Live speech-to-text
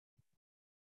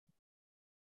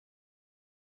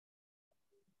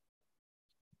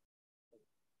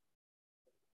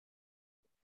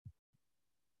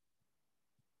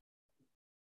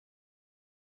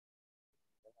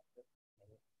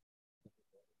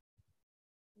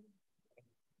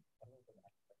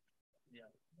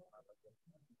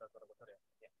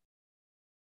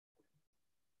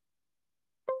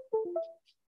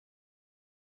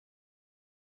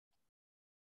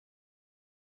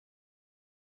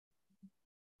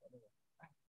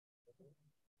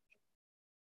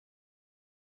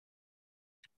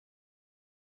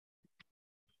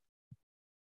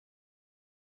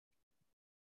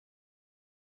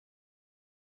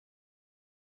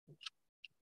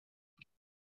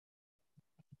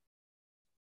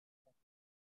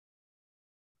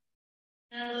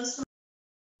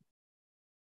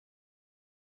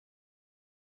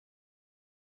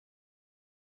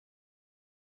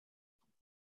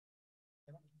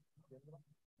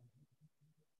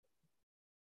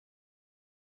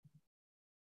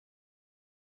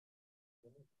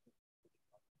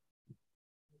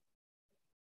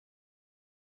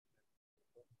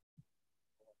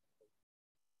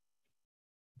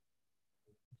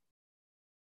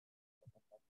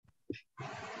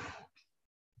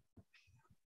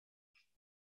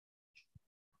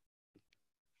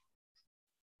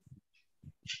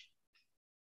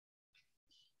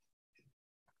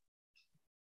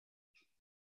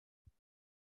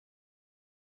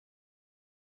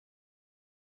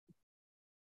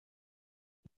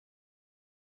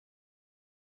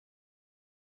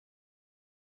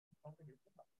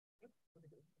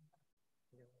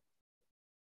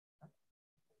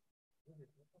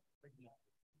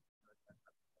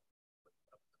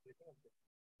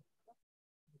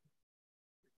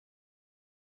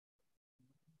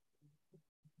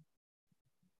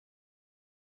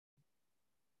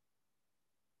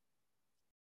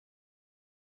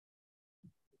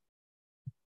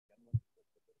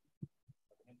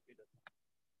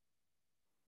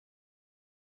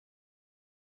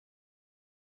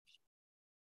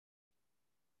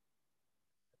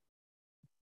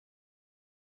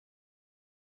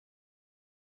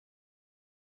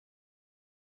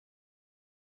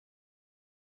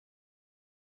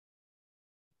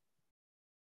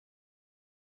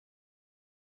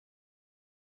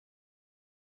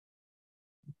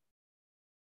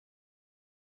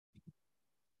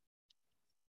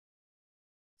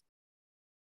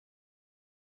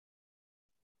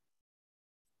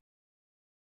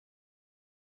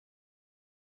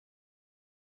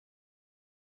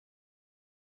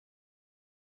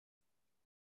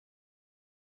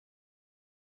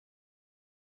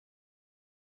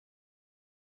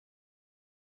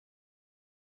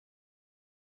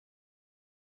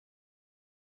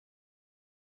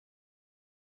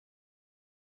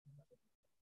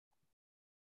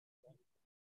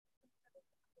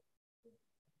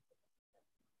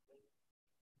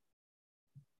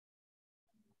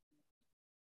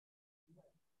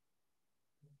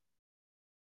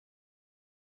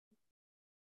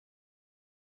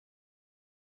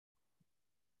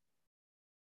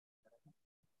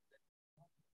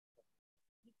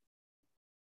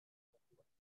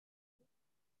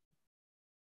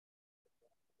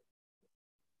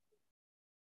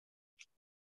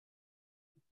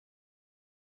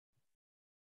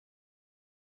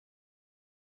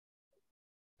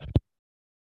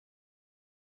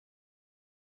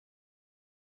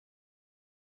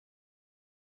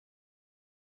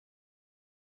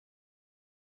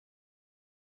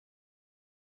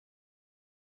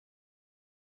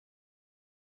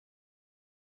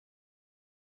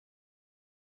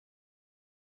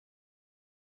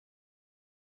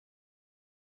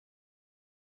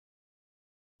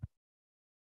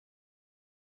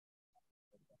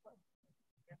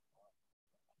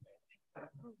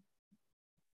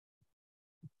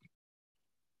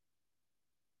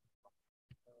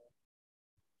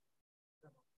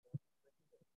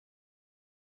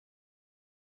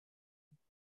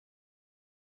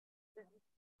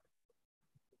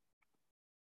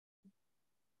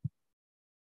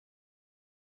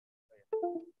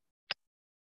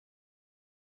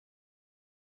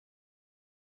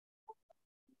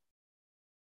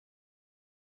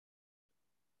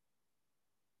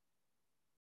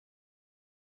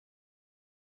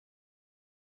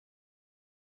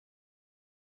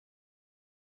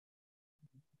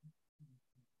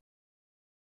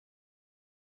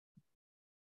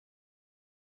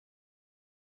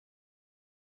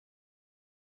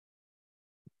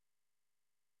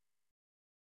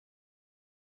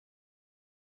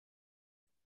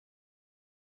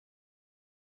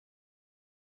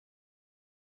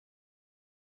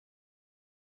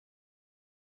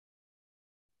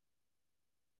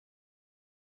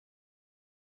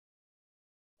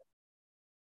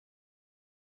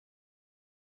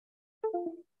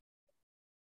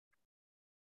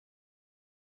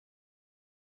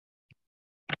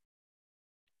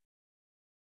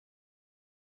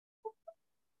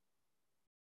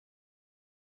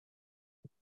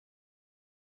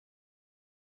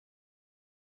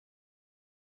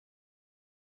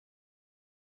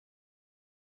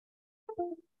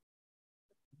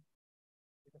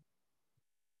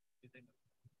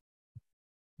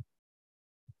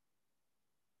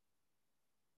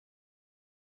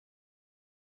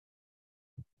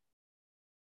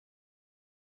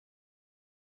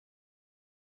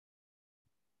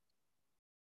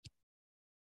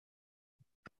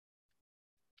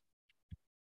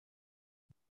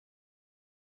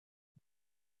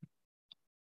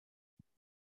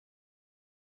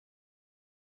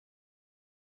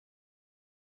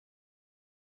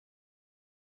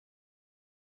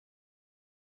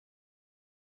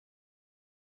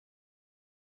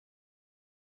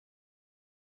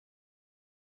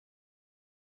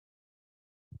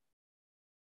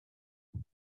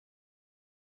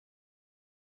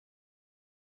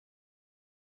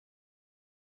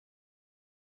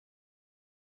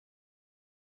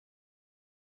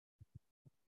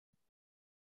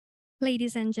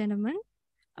Ladies and gentlemen,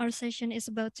 our session is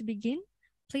about to begin.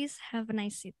 Please have a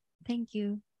nice seat. Thank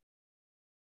you.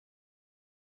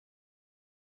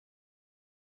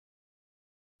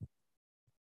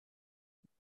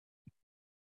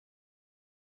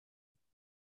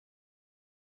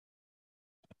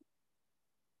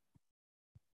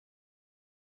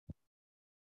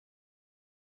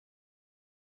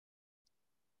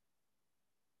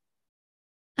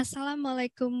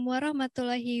 Assalamualaikum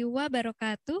warahmatullahi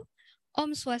wabarakatuh.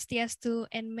 Om Swastiastu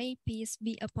and may peace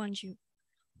be upon you.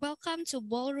 Welcome to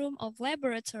Ballroom of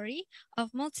Laboratory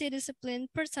of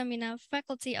Multidisciplinary Pertamina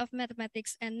Faculty of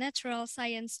Mathematics and Natural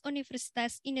Science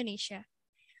Universitas Indonesia.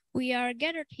 We are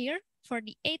gathered here for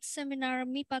the 8th seminar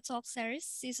MIPAtalk series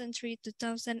season 3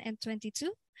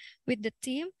 2022 with the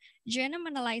theme Genome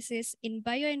Analysis in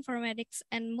Bioinformatics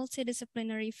and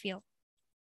Multidisciplinary Field.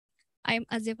 I am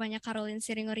Azefanya Caroline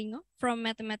Siringoringo from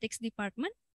Mathematics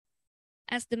Department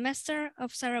as the Master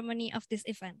of Ceremony of this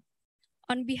event.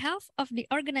 On behalf of the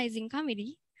organizing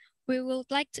committee, we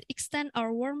would like to extend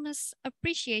our warmest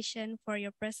appreciation for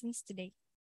your presence today.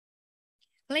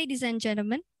 Ladies and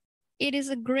gentlemen, it is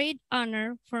a great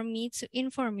honor for me to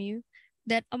inform you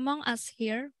that among us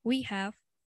here, we have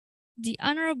the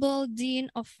Honorable Dean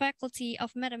of Faculty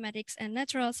of Mathematics and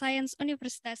Natural Science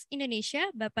Universitas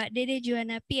Indonesia, Bapak Dede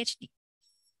Djuhana, Ph.D.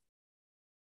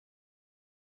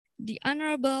 The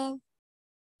Honorable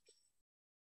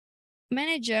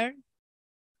Manager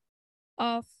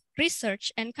of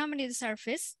Research and Community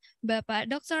Service,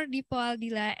 Bapak Dr. Dipo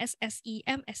Aldila, SSI,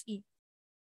 MSI.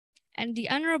 And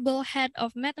the Honorable Head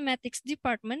of Mathematics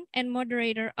Department and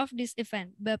Moderator of this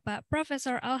event, Bapak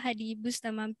Professor Alhadi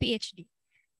Bustamam, Ph.D.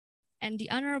 And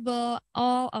the Honorable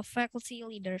all of faculty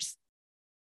leaders.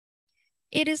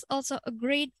 It is also a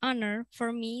great honor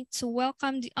for me to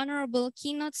welcome the Honorable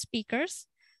keynote speakers,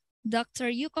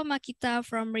 Dr. Yuko Makita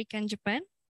from RIKEN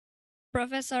Japan,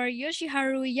 Professor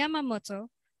Yoshiharu Yamamoto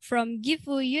from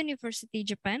Gifu University,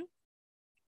 Japan,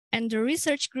 and the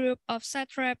research group of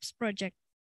SATREPS project.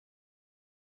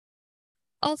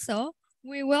 Also,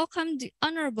 we welcome the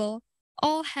Honorable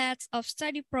all heads of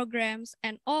study programs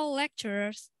and all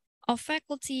lecturers of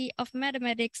Faculty of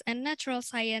Mathematics and Natural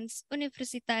Science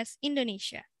Universitas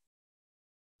Indonesia.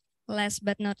 Last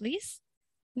but not least,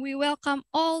 we welcome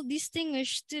all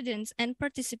distinguished students and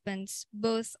participants,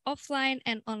 both offline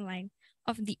and online,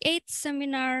 of the 8th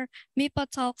seminar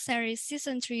MIPAtalk series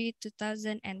season 3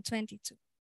 2022.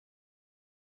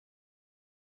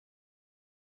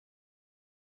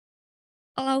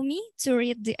 Allow me to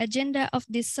read the agenda of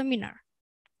this seminar.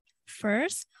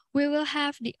 First, we will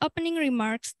have the opening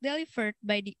remarks delivered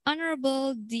by the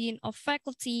Honorable Dean of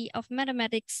Faculty of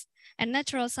Mathematics and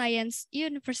Natural Science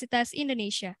Universitas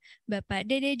Indonesia, Bapak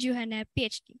Dede Djuhana,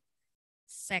 Ph.D.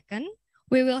 Second,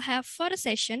 we will have photo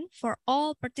session for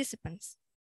all participants.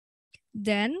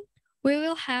 Then, we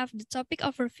will have the topic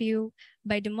overview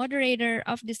by the moderator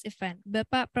of this event,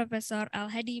 Bapak Professor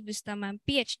Alhadi Bustamam,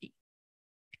 Ph.D.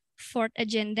 Fourth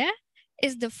agenda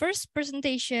is the first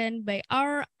presentation by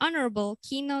our honorable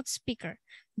keynote speaker,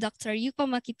 Dr. Yuko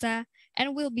Makita,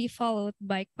 and will be followed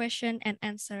by question and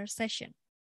answer session.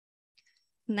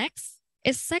 Next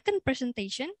is second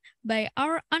presentation by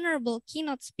our honorable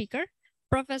keynote speaker,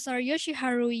 Professor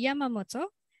Yoshiharu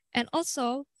Yamamoto, and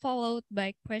also followed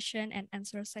by question and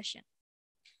answer session.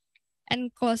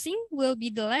 And closing will be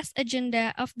the last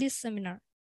agenda of this seminar.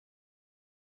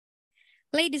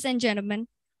 Ladies and gentlemen,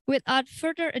 without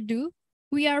further ado,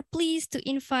 we are pleased to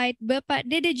invite Bapak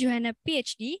Dede Djuhana,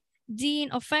 Ph.D.,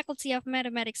 Dean of Faculty of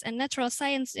Mathematics and Natural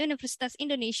Science Universitas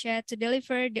Indonesia to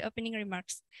deliver the opening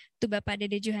remarks. To Bapak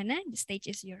Dede Djuhana, the stage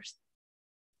is yours.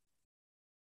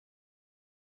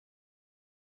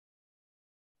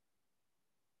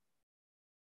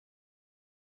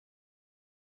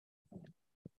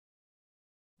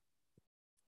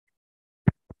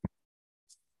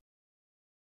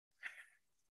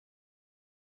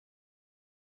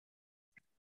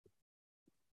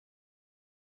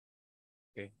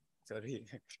 Sorry.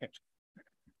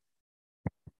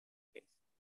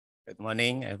 Good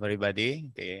morning, everybody.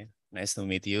 Okay, nice to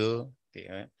meet you. Okay.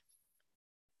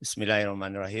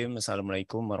 Bismillahirrahmanirrahim.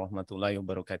 Assalamualaikum warahmatullahi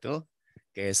wabarakatuh.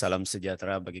 Okay, salam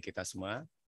sejahtera bagi kita semua.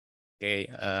 Okay,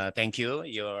 thank you,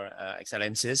 Your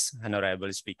Excellencies,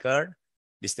 Honorable Speaker,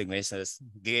 distinguished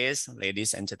guests,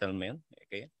 ladies and gentlemen.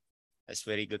 Okay, it's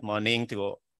very good morning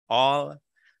to all,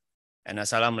 and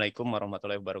Assalamualaikum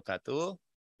warahmatullahi wabarakatuh.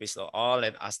 First of all,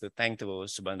 let us to thank to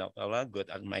Subhanahu wa Taala,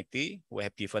 God Almighty, who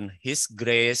have given His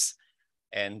grace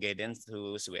and guidance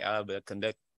to we are will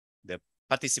conduct the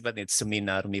participant in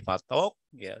seminar MIPAtalk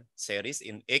series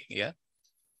in IC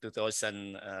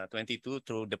 2022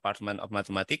 through Department of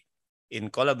Mathematics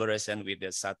in collaboration with the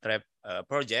SATREPS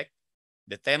project.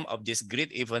 The theme of this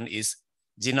great event is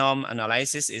genome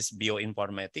analysis is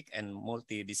bioinformatics and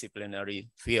multidisciplinary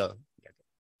field.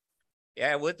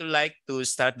 I would like to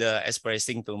start the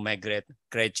expressing to my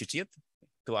gratitude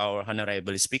to our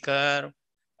honorable speaker,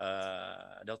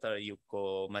 Dr.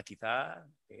 Yuko Makita,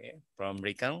 from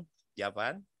RIKEN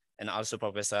Japan, and also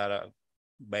Professor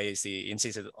by the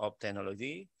Institute of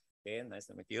Technology. Okay, nice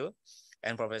to meet you.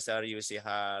 And Professor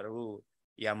Yoshiharu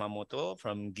Yamamoto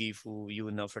from Gifu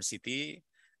University,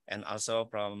 and also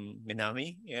from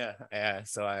Minami.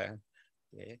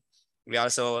 We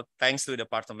also thanks to the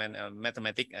Department of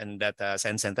Mathematics and Data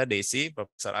Science Center, Dede,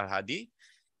 Professor Alhadi,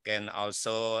 and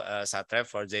also SATREPS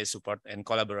for their support and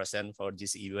collaboration for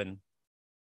this event.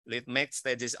 Let me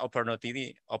take this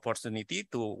opportunity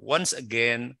to once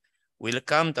again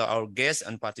welcome to our guests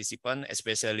and participants,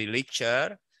 especially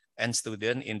lecturer and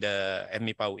student in the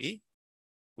MIPA UI.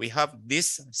 We hope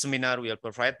this seminar will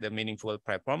provide the meaningful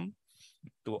platform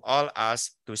to all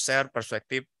us to share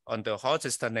perspective on the how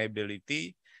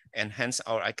sustainability enhance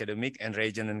our academic and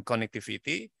regional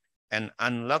connectivity and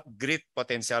unlock great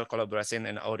potential collaboration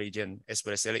in our region,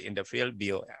 especially in the field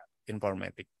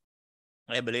bioinformatics.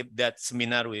 I believe that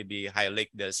seminar will be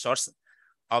highlight the source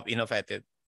of innovative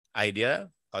idea,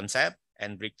 concept,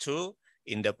 and breakthrough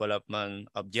in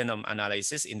development of genome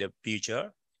analysis in the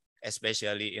future,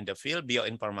 especially in the field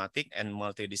bioinformatics and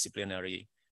multidisciplinary.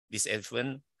 This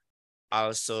event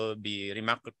also be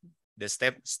remarked the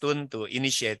stepstone to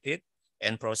initiate it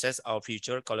and process our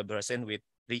future collaboration with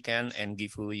RIKEN and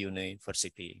Gifu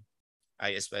University. I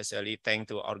especially thank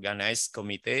to organized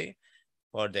committee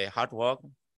for their hard work,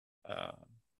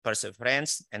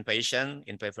 perseverance, and patience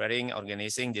in preparing,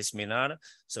 organizing this seminar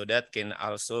so that can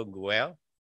also go well,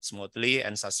 smoothly,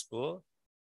 and successful.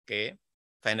 Okay.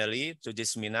 Finally, to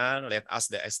this seminar, let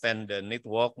us extend the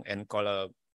network and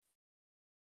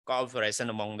cooperation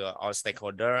among all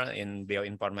stakeholders in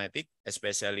bioinformatics,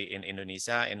 especially in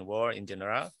Indonesia and world in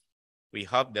general. We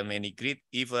hope the many great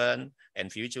events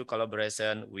and future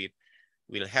collaboration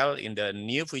will help in the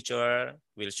near future,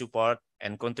 will support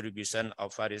and contribution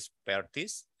of various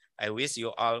parties. I wish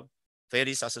you all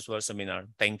very successful seminar.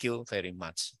 Thank you very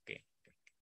much. Okay.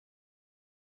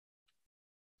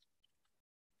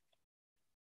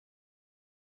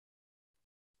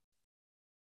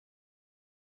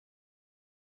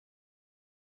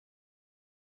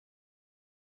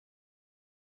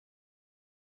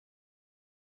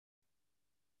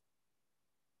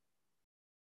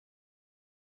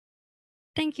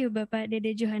 Thank you, Bapak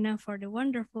Dede Djuhana, for the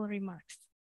wonderful remarks.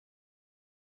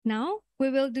 Now, we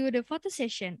will do the photo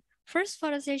session. First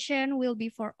photo session will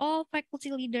be for all faculty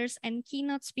leaders and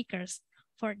keynote speakers.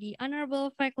 For the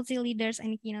honorable faculty leaders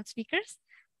and keynote speakers,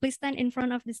 please stand in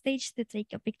front of the stage to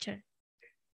take a picture.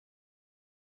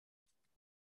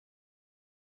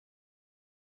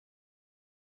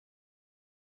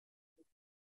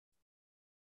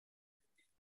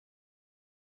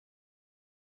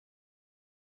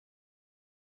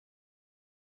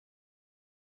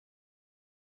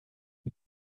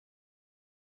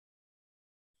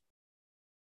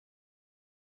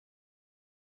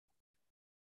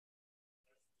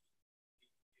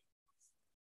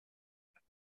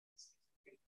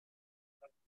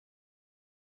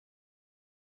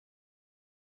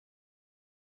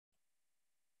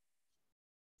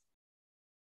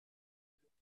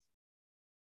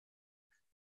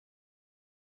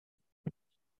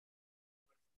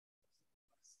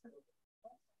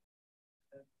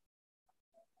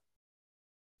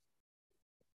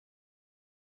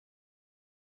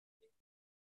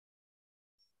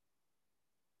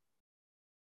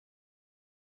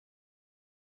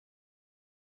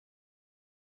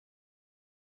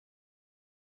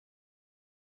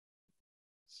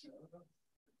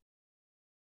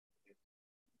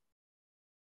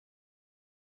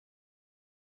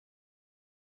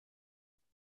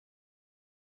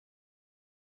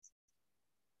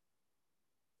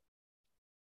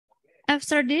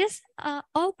 After this,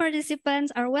 all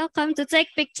participants are welcome to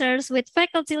take pictures with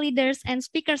faculty leaders and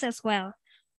speakers as well.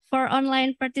 For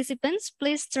online participants,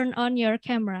 please turn on your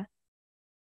camera.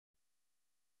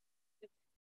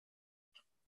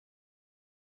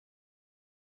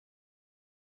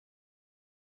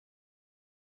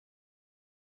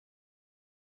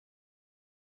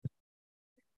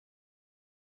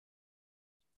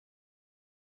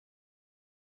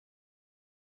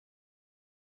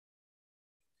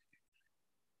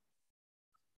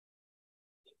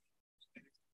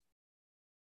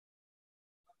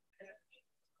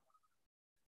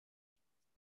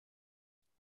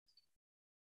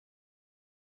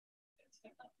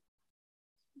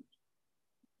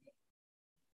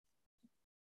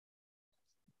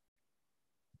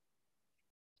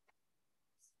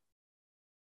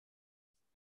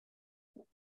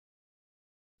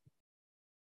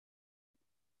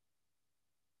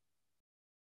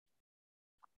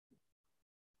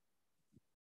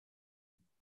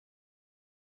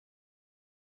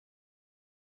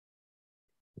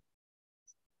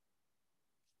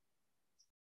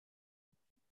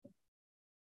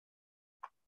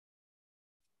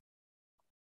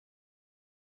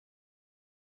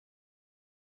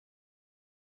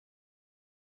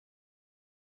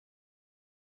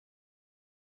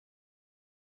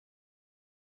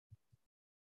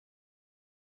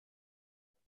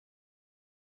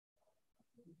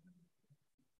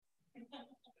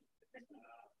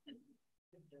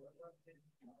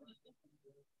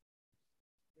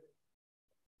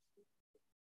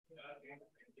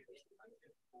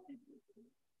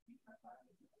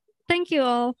 Thank you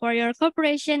all for your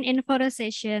cooperation in photo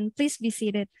session. Please be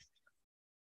seated.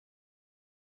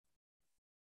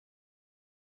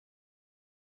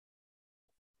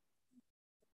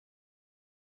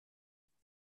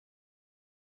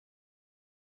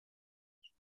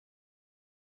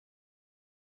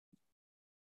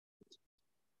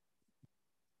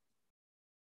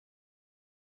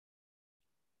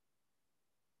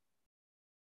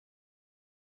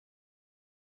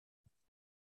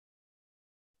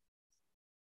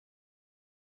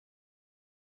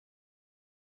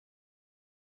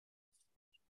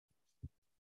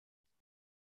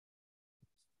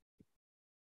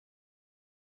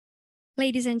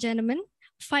 Ladies and gentlemen,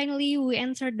 finally we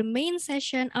enter the main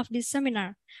session of this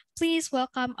seminar. Please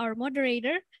welcome our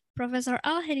moderator, Professor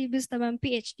Alhadi Bustamam,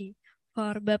 Ph.D.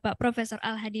 For Bapak Professor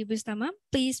Alhadi Bustamam,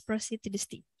 please proceed to the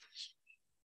stage.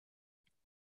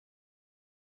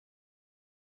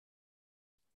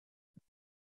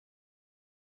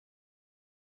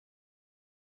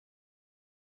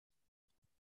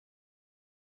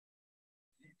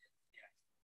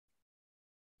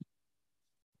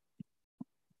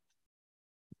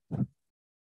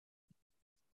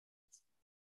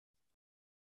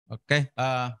 Oke,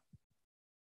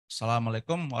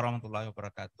 Assalamualaikum warahmatullahi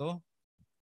wabarakatuh.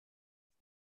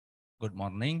 Good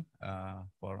morning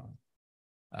for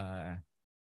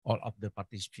all of the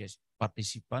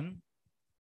participants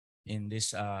in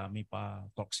this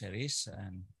MIPA talk series,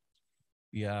 and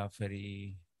we are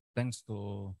very thanks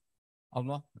to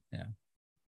Allah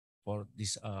for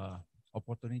this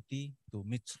opportunity to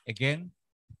meet again,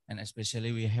 and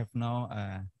especially we have now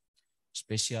a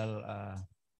special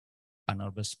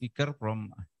honorable speaker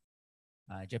from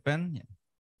Japan,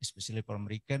 especially from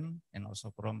RIKEN and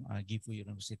also from Gifu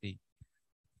University.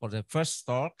 For the first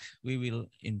talk, we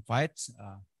will invite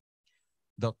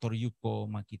Dr. Yuko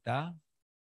Makita.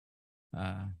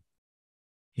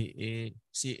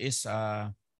 She is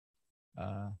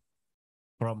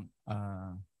from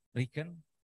RIKEN.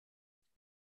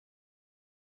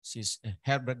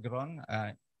 Her background,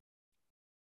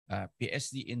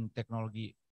 Ph.D. in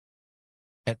technology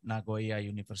at Nagoya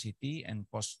University and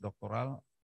postdoctoral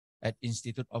at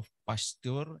Institute of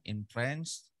Pasteur in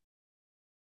France.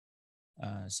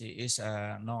 She is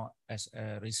known as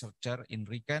a researcher in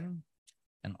RIKEN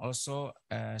and also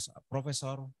as a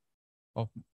professor of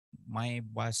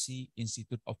MIPA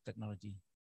Institute of Technology.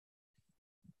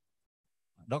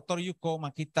 Dr. Yuko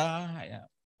Makita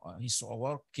is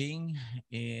working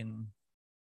in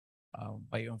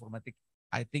bioinformatics.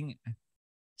 I think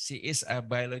she is a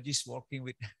biologist working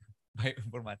with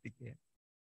bioinformatics. Yeah.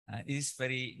 It is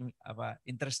very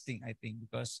interesting, I think,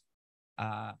 because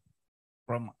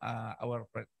from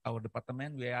our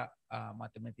department, we are a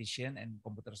mathematician and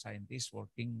computer scientists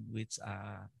working with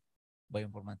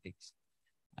bioinformatics.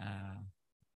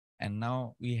 And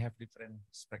now we have different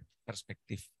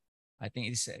perspective. I think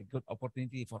it's a good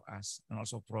opportunity for us, and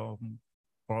also from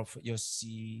Prof.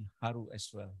 Yoshiharu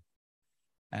as well.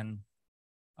 And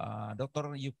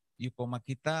Dr. Yuko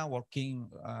Makita working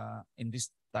in this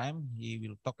time, he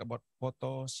will talk about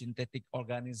photosynthetic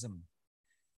organism,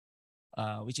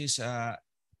 which is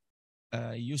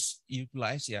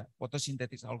utilize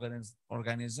photosynthetic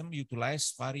organism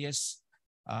utilize various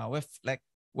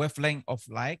wavelength of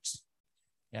light,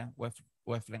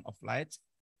 wavelength of light,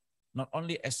 not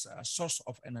only as a source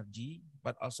of energy,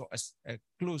 but also as a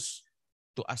clues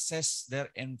to assess their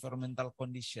environmental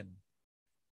condition.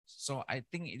 So I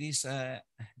think it is a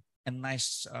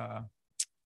nice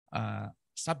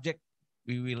subject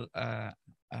we will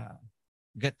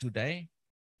get today,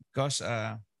 because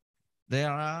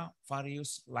there are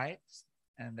various lights,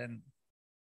 and then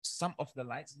some of the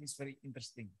lights is very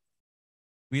interesting.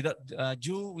 Without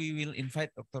Ju, we will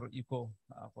invite Dr. Yuko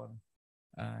for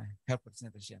her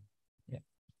presentation. Yeah,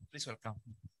 please welcome.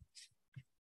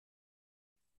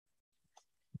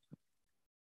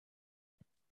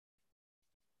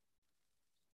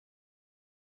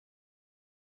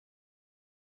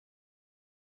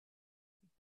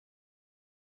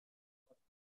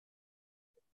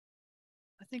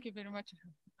 Thank you very much.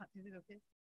 Is it okay?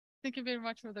 Thank you very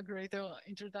much for the great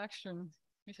introduction,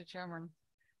 Mr. Chairman.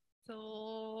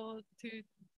 So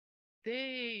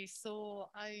today,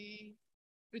 I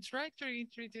would like to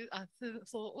introduce,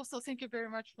 so also thank you very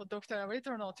much for Dr.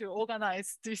 Retorno to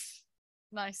organize this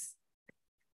nice.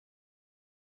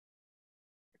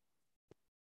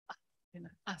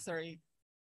 Sorry.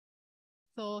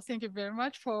 So thank you very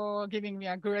much for giving me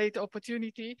a great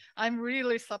opportunity. I'm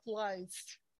really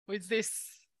surprised with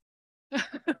this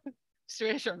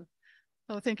situation.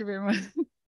 So thank you very much.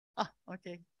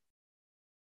 Okay.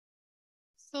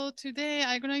 So today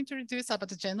I'm going to introduce about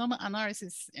the genome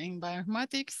analysis in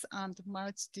bioinformatics and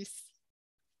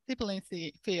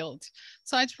multidisciplinary field.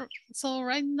 So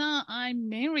right now I'm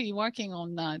mainly working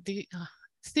on the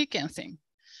sequencing.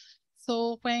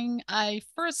 So when I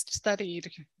first studied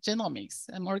genomics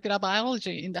and molecular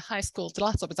biology in the high school, the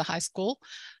last of the high school,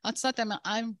 at that time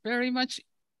I'm very much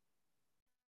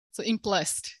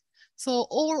impressed. So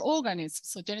all organisms,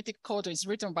 so genetic code is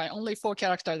written by only 4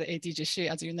 characters, the ATGC,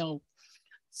 as you know.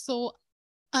 So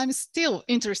I'm still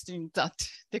interested in that,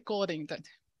 decoding that,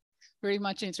 very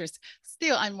much interested.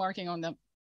 Still, I'm working on the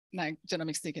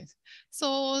genomic sequence.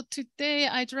 So today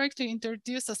I'd like to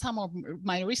introduce some of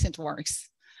my recent works.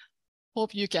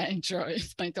 Hope you can enjoy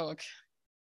my talk.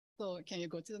 So can you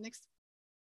go to the next?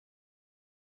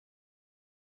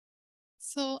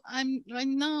 So I'm right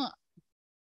now,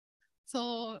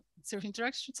 so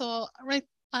self-introduction. So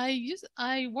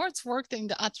I worked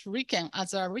at RIKEN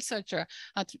as a researcher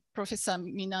at Professor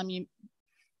Minami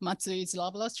Matsui's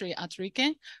laboratory at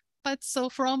RIKEN. But so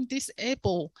from this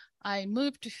April, I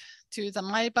moved to the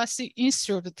MIPA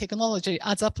Institute of Technology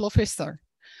as a professor.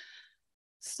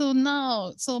 So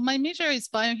now, my major is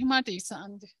bioinformatics,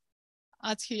 and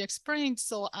as he explained,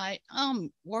 so I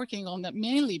am working on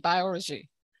mainly biology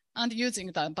and using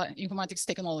the bioinformatics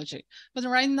technology. But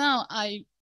right now, I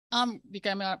am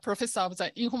becoming a professor of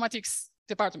the informatics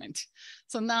department.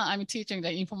 So now I'm teaching the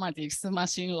informatics,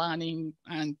 machine learning,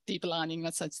 and deep learning,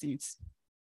 and such things.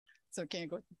 So can you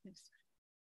go to this?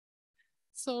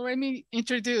 So let me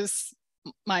introduce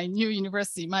my new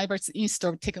university, MIPA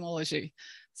Institute of Technology.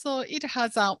 So it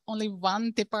has only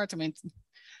 1 department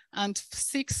and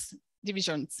 6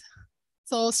 divisions.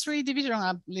 So 3 divisions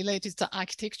are related to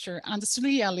architecture and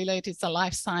 3 are related to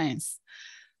life science.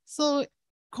 So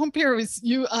compared with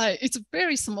UI, it's a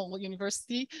very small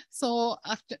university. So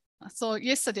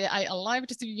yesterday I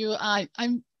arrived to UI.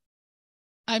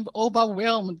 I'm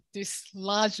overwhelmed this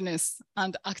largeness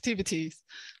and activities.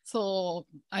 So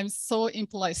I'm so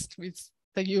impressed with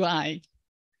the UI.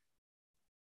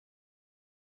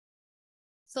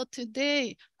 So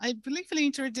today, I briefly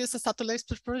introduce the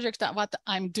SATREPS project, what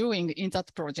I'm doing in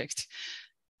that project.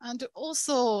 And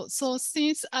also, so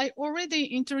since I already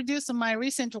introduced my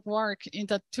recent work in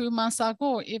the 2 months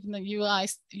ago, even the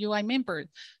UI member.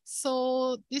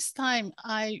 So this time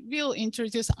I will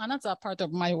introduce another part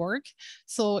of my work.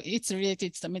 So it's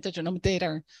related to the metagenome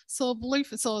data. So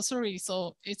so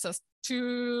it's a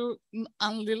 2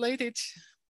 unrelated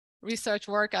research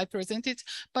work I presented,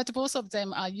 but both of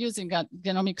them are using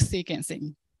genomic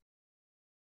sequencing.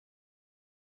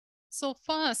 So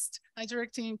first,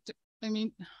 let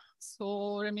me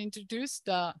introduce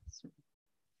the,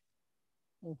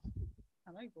 can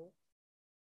I go?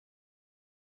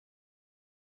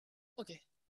 Okay,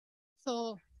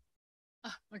 so,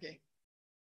 okay.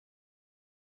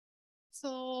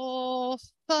 So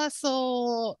first,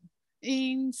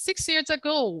 in 6 years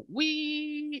ago,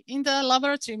 in the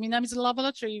laboratory, Minami's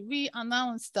laboratory, we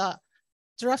announced the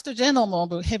draft genome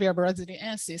of heavier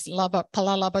Braziliensis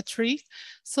para laboratory.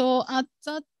 So at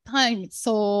that time,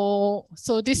 so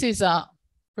this is a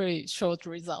very short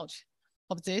result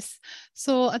of this.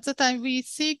 So at the time we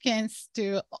sequenced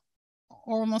to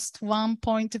almost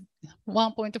 1.5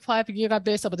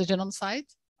 gigabase of the genome size.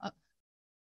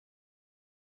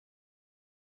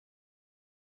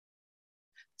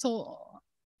 So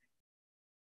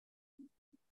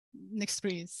next,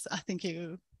 please. Thank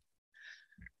you.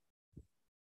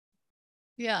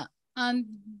 Yeah, and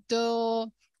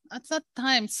at that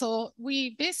time, so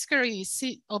we basically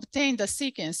obtained the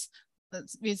sequence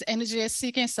with NGS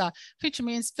sequencer, which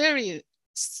means very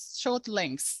short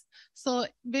lengths. So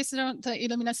based on the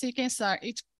Illumina sequencer,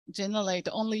 it generates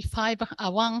only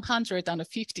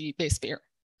 150 base pair.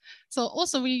 So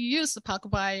also we use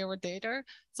PacBio data.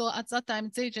 So at that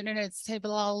time, they generate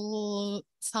several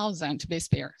thousand base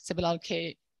pair, several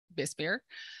K base pair.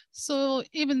 So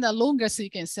even the longer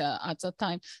sequence at that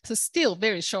time, so still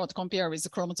very short compared with the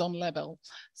chromosome level.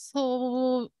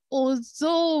 So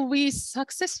although we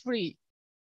successfully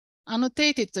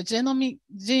annotated the genomic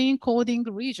gene coding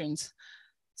regions,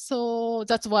 so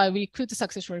that's why we could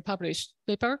successfully publish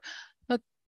paper.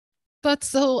 But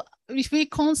so if we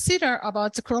consider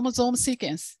about the chromosome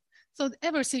sequence, so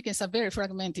every sequence are very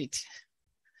fragmented.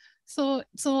 So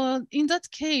in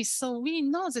that case, so we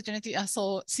know the genetic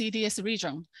so CDS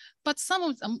region, but some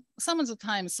of the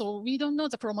time, so we don't know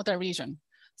the promoter region.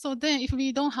 So then if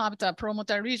we don't have the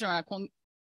promoter region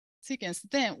sequence,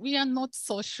 then we are not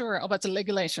so sure about the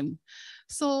regulation.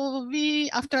 So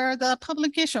after the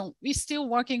publication, we're still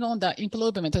working on the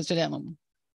improvement of the genome.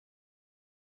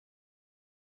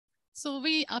 So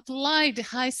we applied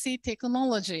high-C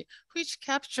technology, which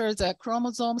captures the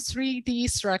chromosome 3D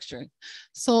structure.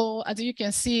 So as you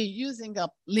can see, using the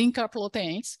linker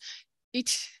proteins,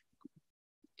 it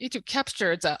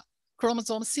captures the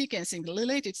chromosome sequencing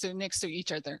related to next to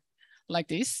each other, like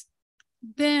this.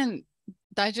 Then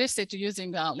digested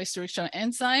using a restriction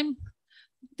enzyme.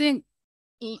 Then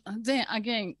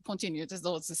again continue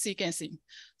those sequencing.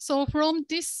 So from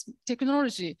this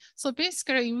technology, so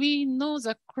basically we know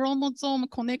the chromosome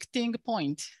connecting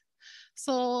point.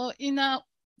 So in a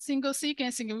single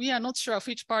sequencing, we are not sure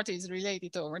which part is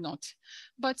related or not.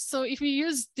 But so if we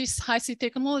use this high-C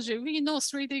technology, we know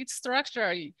 3D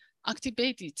structure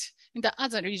activated in the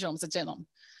other region of the genome.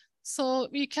 So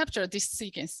we capture this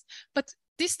sequence. But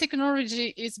this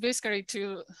technology is basically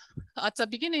at the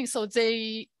beginning, so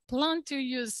they plan to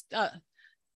use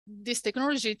this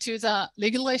technology to the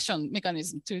regulation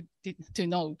mechanism to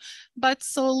know. But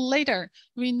so later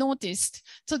we noticed,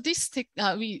 so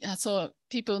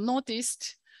people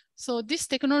noticed, so this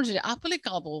technology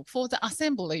applicable for the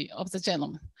assembly of the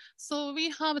genome. So we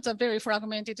have the very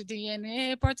fragmented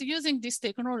DNA, but using this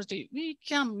technology, we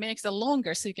can make the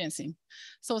longer sequencing.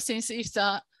 So since if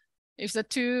the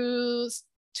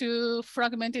two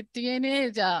fragmented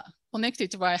DNA are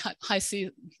connected by high-C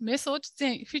method,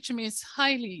 then, which means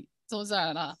those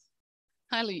are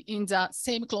highly in the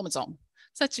same chromosome.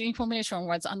 Such information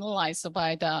was analyzed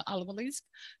by the algorithm.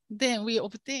 Then we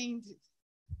obtained,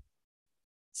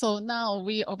 so now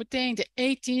we obtained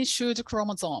 18 shared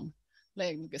chromosome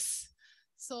lengths.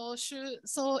 So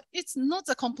it's not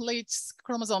a complete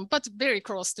chromosome, but very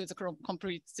close to the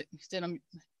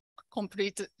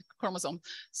complete chromosome.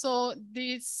 So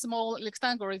these small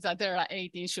rectangles there are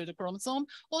 18 shared chromosome.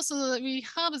 Also, we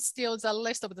have still the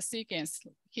rest of the sequence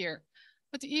here.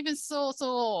 But even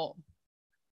so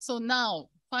now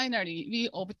finally we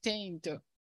obtained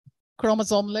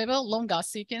chromosome level longer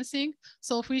sequencing.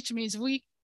 So which means we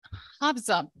have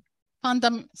the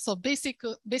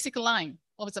basic line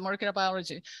of the molecular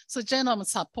biology. So genome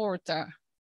support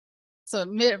so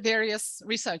various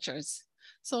researchers.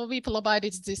 So we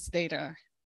provided this data.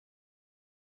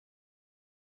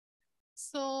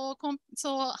 So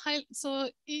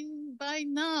by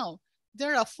now,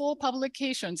 there are 4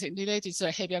 publications related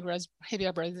to heavier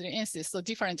Braziliensis, so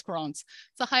different clones.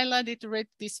 So highlighted red,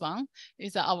 this one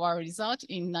is our result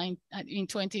in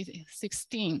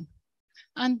 2016.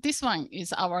 And this one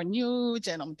is our new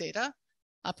genome data,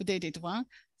 updated one.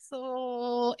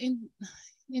 So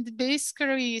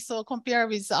basically, so compare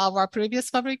with our previous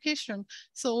publication,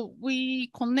 so we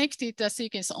connected the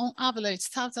sequence on average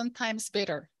 1,000 times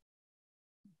better.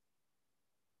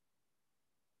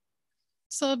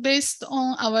 So based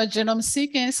on our genome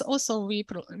sequence, also we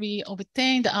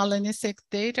obtained RNA-seq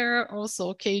data,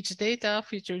 also cage data,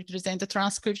 which represent the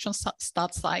transcription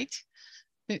start site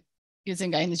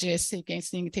using NGS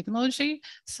sequencing technology.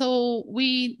 So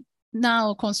we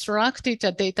now constructed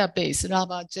a database,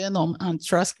 Lava genome and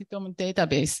transcriptome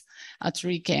database at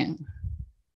RIKEN.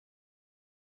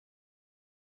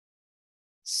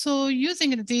 So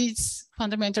using these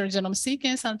fundamental genome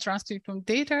sequence and transcriptome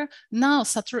data, now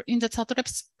in the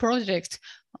SATREPS project,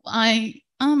 I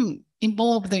am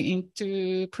involved in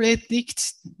to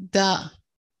predict the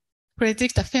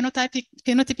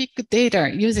phenotypic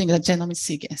data using the genome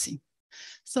sequencing.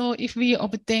 So if we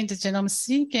obtain the genome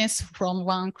sequence from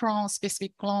one clone,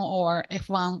 specific clone, or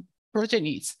F1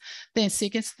 progenies, then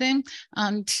sequence them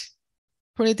and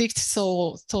predict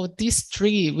so this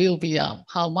tree will be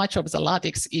how much of the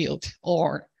latex yield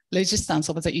or resistance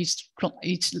of the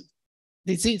each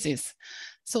diseases.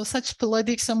 So such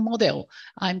prediction model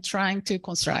I'm trying to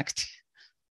construct.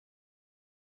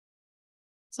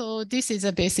 So this is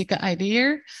a basic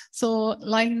idea. So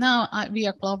right now we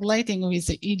are collaborating with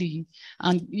the ED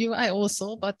and UI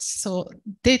also, but so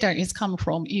data is coming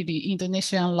from ED,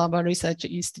 Indonesian Lava Research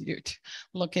Institute,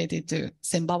 located to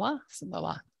Sumbawa.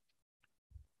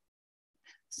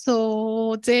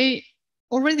 So they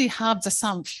already have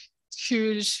some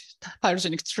huge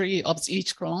phylogenetic tree of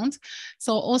each clone.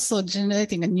 So also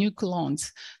generating a new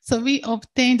clones. So we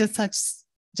obtained such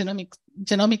genomic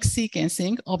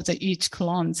sequencing of the each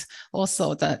clones,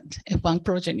 also the F1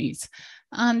 progenies.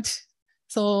 And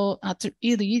so at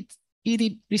ED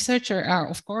researchers are,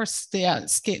 of course, they are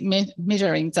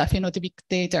measuring the phenotypic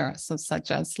data, so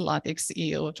such as latex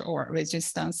yield or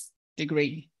resistance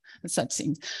degree, such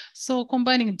things. So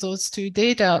combining those two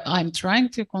data, I'm trying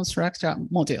to construct a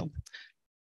model.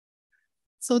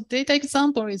 So data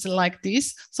example is like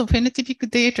this. So phenotypic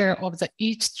data of the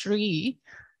each tree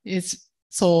is,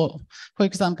 so for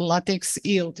example, latex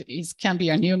yield can be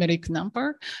a numeric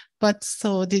number, but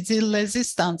so disease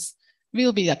resistance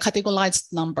will be a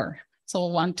categorized number. So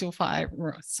 1 to 5,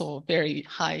 so very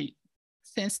high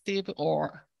sensitive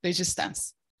or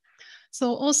resistance.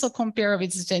 So also compare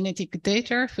with genetic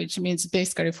data, which means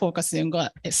basically focusing on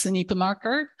a SNP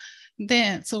marker.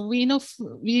 Then, so we know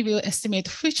we will estimate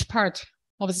which part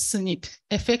of the SNP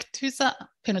affect to the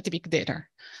phenotypic data.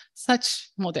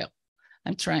 Such model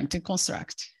I'm trying to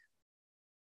construct.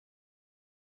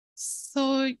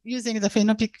 So using the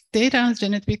phenotypic data and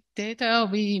genetic data,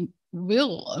 we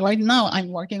will, right now I'm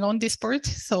working on this part.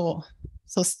 So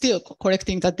still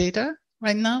collecting the data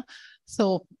right now.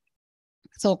 So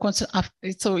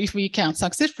if we can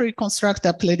successfully construct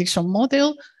a prediction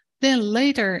model, then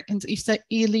later, and if the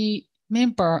ELE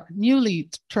member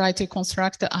newly try to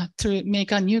construct to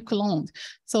make a new clone,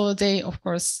 so they, of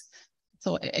course,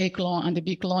 so A clone and the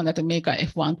B clone that make a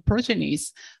F1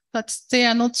 progenies, but they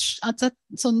are not at that.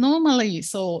 So normally,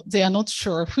 so they are not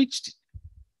sure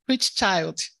which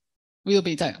child will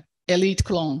be the elite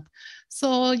clone.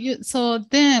 So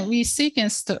then we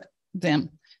sequenced them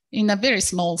in a very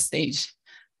small stage.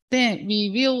 Then we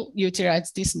will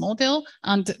utilize this model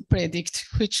and predict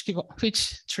which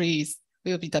trees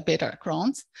will be the better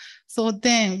clones. So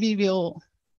then we will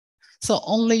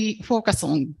only focus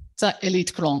on the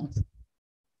elite clone.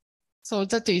 So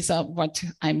that is what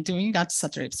I'm doing at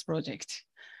SATREPS project.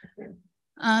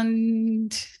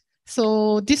 And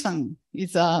so this one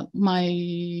is my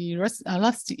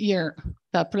last year,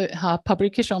 the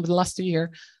publication of the last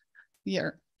year.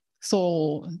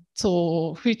 So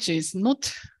which is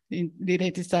not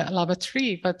related to the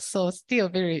laboratory, but so still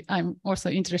I'm also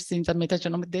interested in the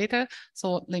metagenome data.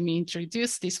 So let me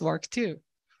introduce this work too.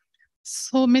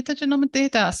 So metagenome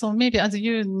data, so maybe as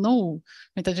you know,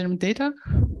 metagenome data.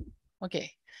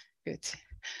 Okay, good.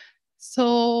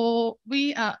 So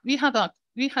we had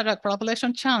a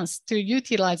collaboration chance to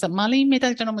utilize the marine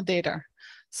metagenome data.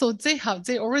 So they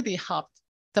already have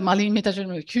the marine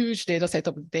metagenome huge data set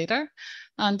of data,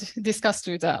 and discussed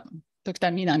with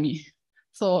Dr. Minami.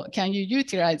 So can you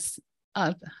utilize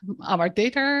our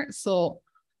data? So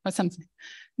or something.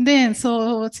 Then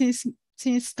so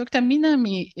since Dr.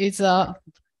 Minami is a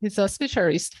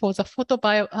specialist for the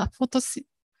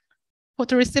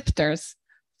photoreceptors,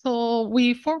 so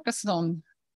we focused on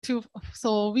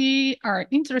so we are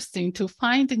interested to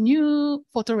find new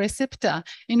photoreceptor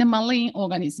in the marine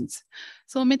organisms.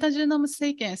 So metagenome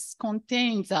sequence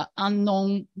contains the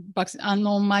unknown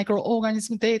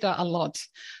microorganism data a lot.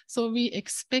 So we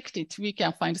expected we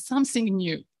can find something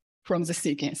new from the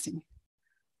sequencing.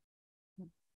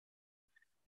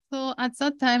 So at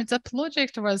that time, the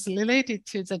project was related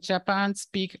to the Japan's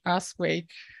big earthquake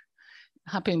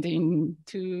happened in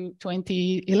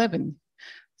 2011.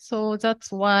 So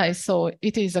that's why, so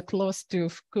it is close to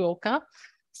Fukuoka.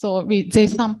 So they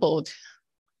sampled,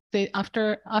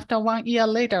 after 1 year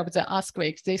later of the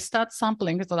earthquake, they start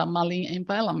sampling the marine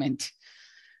environment.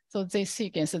 So they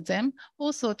sequenced them.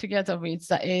 Also together with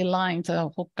the airline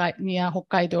near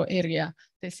Hokkaido area,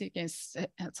 they sequence,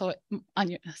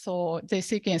 so they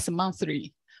sequence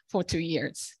monthly for 2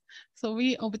 years. So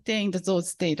we obtained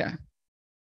those data.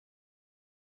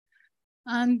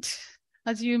 And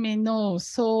as you may know,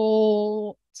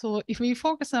 so if we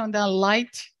focus on the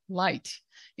light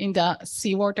in the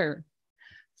seawater,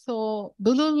 so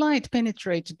blue light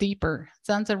penetrates deeper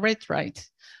than the red light.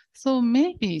 So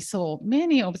maybe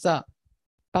many of the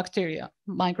bacteria,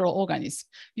 microorganisms,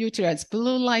 utilize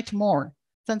blue light more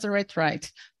than the red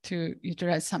light to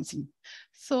utilize something.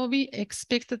 So we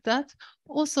expect that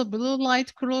also blue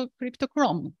light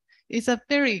cryptochrome is a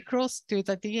very close to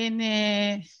the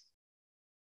DNA.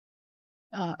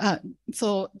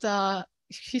 So the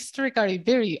historically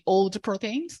very old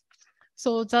proteins.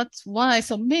 So that's why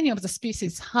so many of the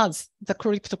species has the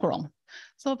cryptochrome.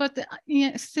 So, but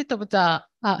instead of the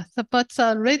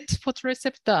red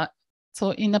photoreceptor,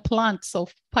 so in a plant, so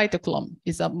phytochrome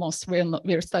is the most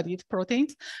well-studied protein,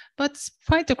 but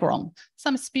phytochrome,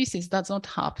 some species does not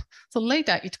have. So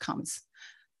later it comes,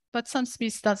 but some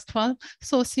species does well.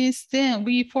 So since then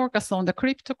we focus on the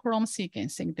cryptochrome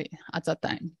sequencing at that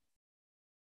time.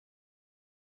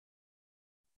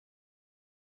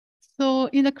 So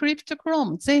in the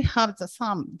cryptochrome, they have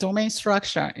some domain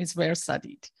structure is well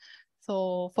studied.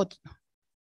 So for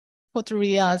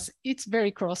photoreas, it's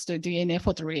very close to DNA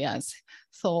photoreas.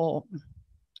 So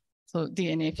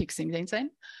DNA fixing enzyme.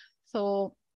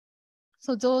 So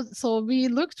we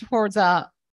looked for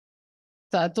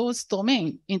those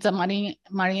domain in the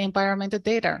marine environment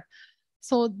data.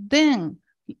 So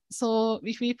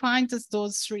if we find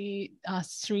those three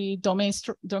domain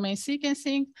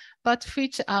sequencing, but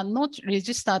which are not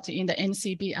registered in the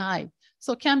NCBI,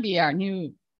 so can be a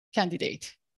new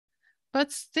candidate.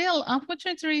 But still,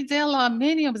 unfortunately, there are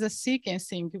many of the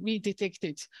sequencing we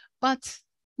detected, but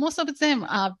most of them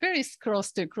are very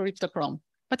close to cryptochrome,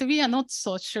 but we are not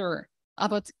so sure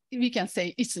about, we can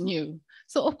say it's new.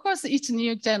 So of course, it's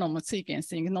new genome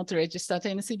sequencing, not registered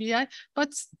NCBI,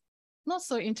 but not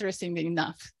so interesting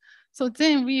enough. So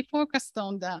then we focused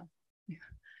on the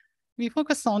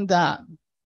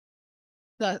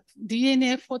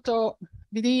DNA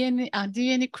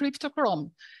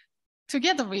cryptochrome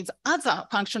together with other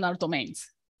functional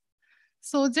domains.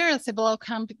 So there are several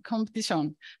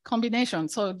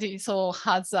combinations. So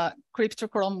has a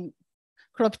cryptochrome,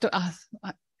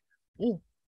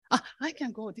 I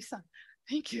can go this one.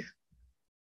 Thank you.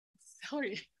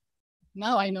 Sorry.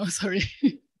 Now I know, sorry,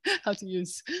 how to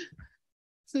use.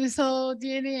 So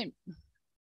DNA,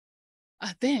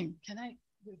 then can I?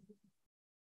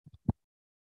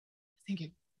 Thank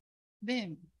you.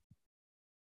 Then,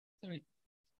 sorry.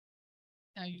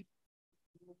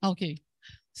 Okay.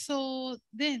 So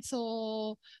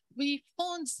we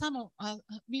found some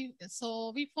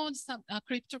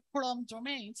cryptochrome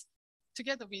domains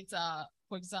together with,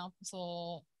 for example,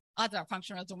 so other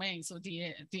functional domains, so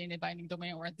DNA binding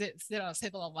domain, or there are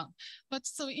several ones. But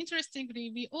so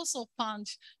interestingly, we also found,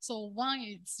 so one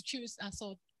is choose,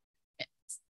 so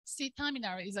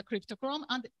C-terminal is a cryptochrome,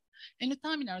 and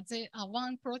N-terminal,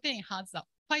 one protein has a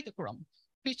phytochrome,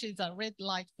 which is a red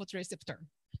light photoreceptor.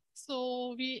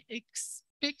 So we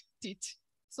expected,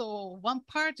 so one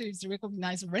part is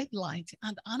recognize red light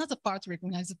and another part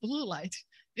recognize blue light.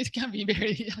 It can be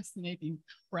very fascinating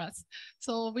for us.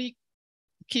 So we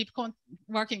keep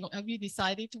working, we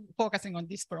decided to focusing on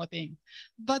this protein.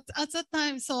 But at that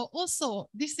time, so also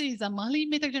this is a marine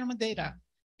metagenome data.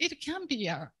 It can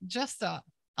be just a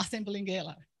assembling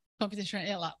error, computational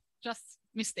error, just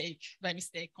by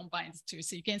mistake combined two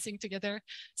sequencing together.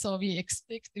 So we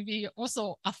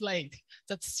also afraid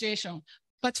that situation,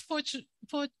 but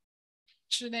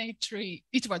fortunately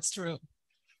it was true.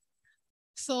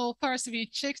 So first we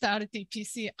checked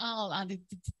RT-PCR and it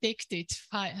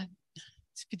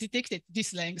detected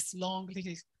this length long.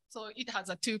 So it has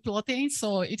two proteins,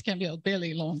 so it can be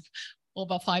very long,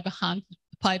 over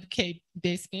 5K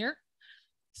base pair.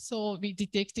 So we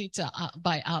detected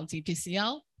by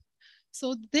RT-PCR.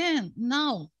 So then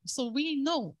now, so we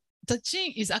know the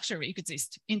gene is actually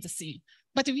exist in the sea,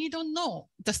 but we don't know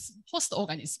the host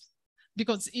organism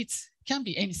because it can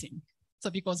be anything. So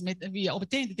because we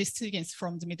obtained this sequence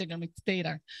from the metagenomic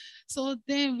data. So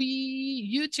then we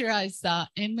utilize the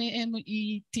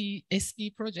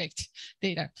MIPATSP project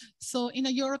data. So in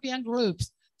the European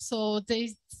groups, so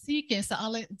they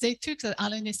took the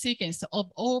RNA sequence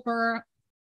of over,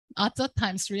 at that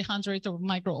time, 300 of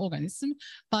microorganisms,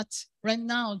 but right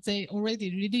now they already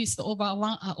released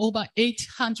over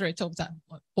 800 of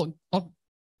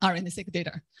RNA-seq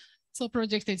data. So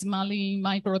project is marine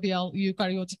microbial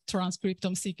eukaryotic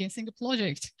transcriptome sequencing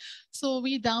project. So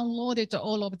we downloaded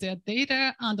all of their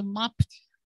data and mapped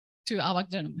to our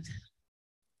genome.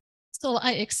 So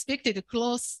I expected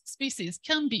close species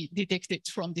can be detected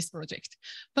from this project.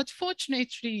 But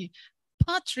fortunately,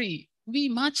 partly we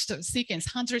matched the sequence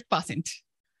 100%.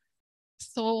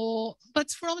 So, but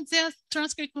from their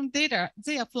transcriptome data,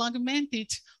 they are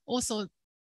fragmented, also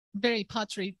very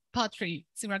partly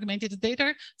fragmented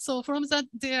data. So from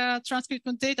their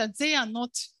transcriptome data, they are not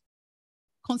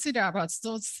considered as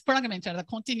those fragments that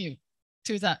continue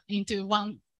to into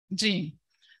one gene.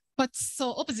 But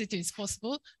so opposite is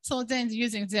possible. So then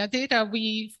using their data,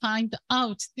 we find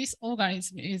out this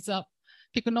organism is a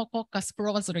Pycnococcus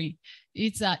provazoli.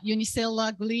 It's a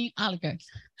unicellular green algae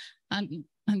and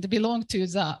belong to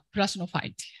the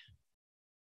Plasmophyte.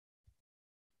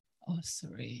 Oh,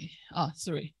 sorry.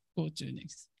 Sorry. Go to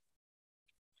next.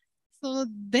 So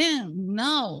then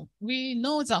now we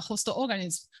know the host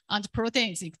organism and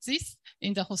proteins exist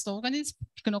in the host organism,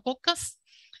 Pycnococcus.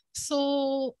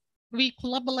 So we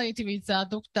collaborate with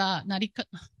Dr.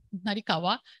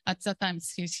 Narikawa at that time,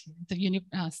 the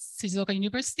Shizuoka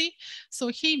University. So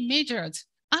he measured,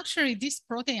 actually this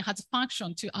protein has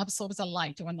function to absorb the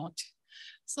light or not.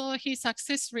 So he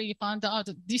successfully found out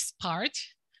this part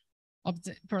of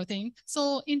the protein.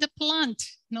 So in the plant,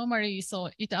 normally, so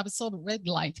it absorbs red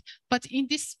light, but in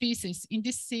this species, in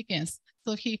this sequence,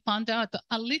 so he found out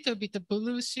a little bit of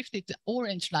blue shifted to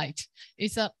orange light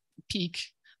is a peak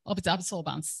of the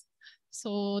absorbance.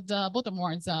 So the bottom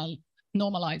ones are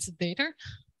normalized data.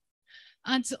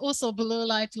 And also blue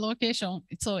light location,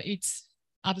 so it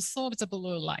absorbs the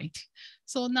blue light.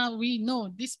 So now we know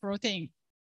this protein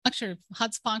actually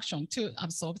has function to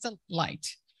absorb the light.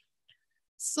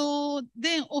 So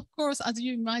then, of course, as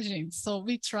you imagine, so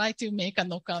we try to make a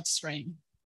knockout strain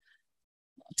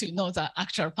to know the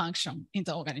actual function in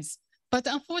the organism. But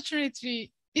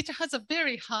unfortunately, it has a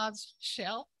very hard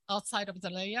shell outside of the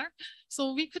layer.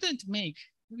 So we couldn't make,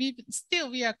 we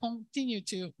are continue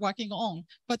to working on,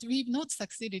 but we've not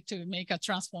succeeded to make a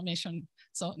transformation,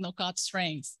 so knockout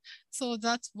strains. So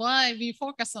that's why we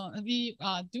focus on, we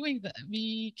are doing that,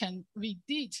 we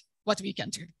did what we can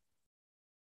do.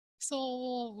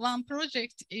 So one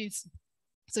project is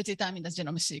to determine the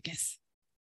genome sequence.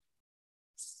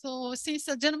 So since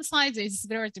the genome size is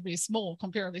relatively small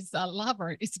compared with the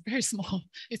library, it's very small.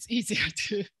 It's easier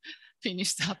to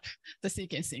finish up the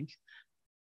sequencing.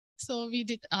 So we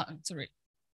did, sorry.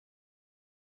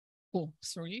 Oh,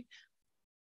 sorry.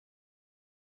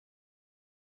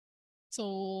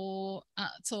 So,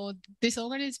 so this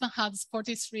organism has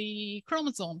 43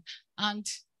 chromosomes, and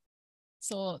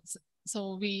so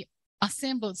we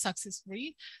assembled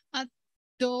successfully.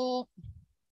 So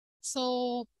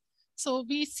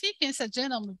we sequence a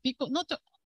genome because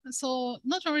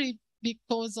not only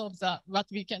because of what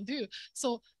we can do.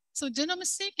 So genome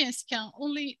sequence can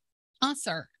only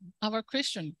answer our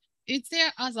question: is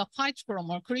there as a 5'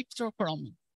 or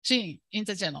cryptochrome gene in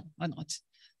the genome or not?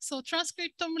 So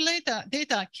transcriptome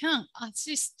data can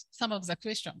assist some of the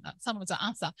question, some of the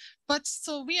answer, but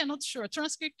so we are not sure.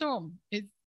 Transcriptome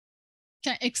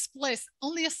can express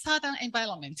only a certain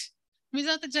environment.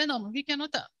 Without the genome, we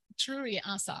cannot truly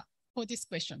answer for this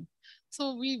question.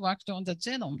 So we worked on the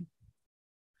genome.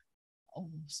 Oh,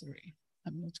 sorry,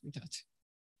 I'm not good at.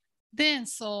 Then,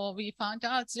 so we found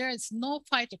out there is no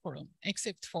phytochrome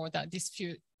except for these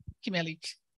few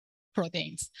chimeric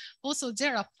proteins. Also,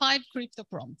 there are 5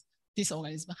 cryptochromes this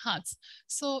organism has.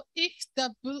 So if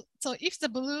the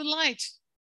blue light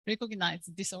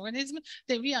recognizes this organism,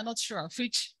 then we are not sure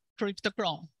which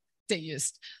cryptochrome they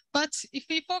used. But if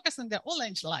we focus on the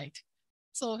orange light,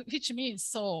 so which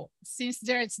means since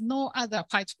there is no other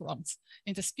phytochromes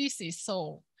in the species,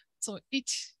 so it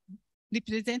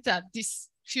represents that this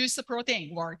fused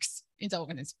protein works in the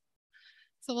organism.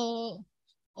 So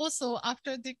also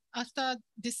after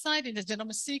deciding the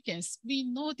genome sequence, we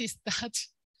noticed that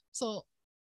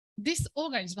this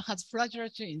organism has fragile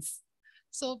genes.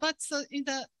 But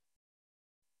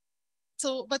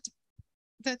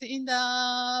in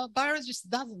the biologist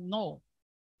doesn't know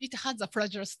it has a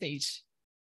fragile stage.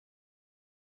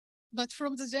 But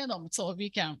from the genome, so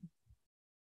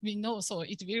we know, so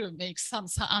it will make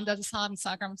under some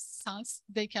circumstance,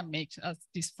 they can make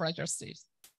this fragile stage.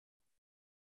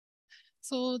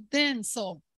 So then,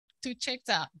 to check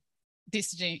that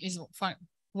this gene is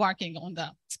working on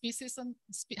the species and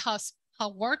how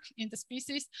work in the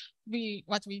species,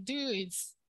 what we do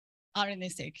is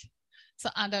RNA-seq. So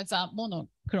under the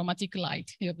monochromatic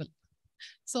light here,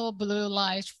 so blue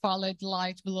light, violet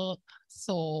light, blue,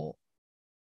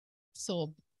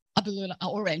 a blue,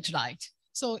 orange light.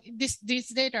 So these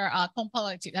data are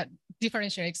comparative,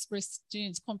 differentially expressed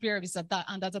genes compared with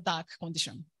under the dark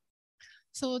condition.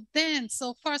 So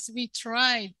first we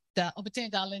tried the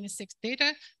obtained RNA-seq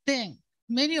data, then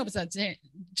many of the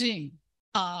gene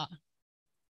are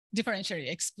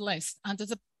differentially expressed under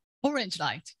the orange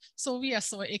light. So we are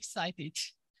so excited.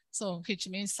 So which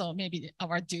means so maybe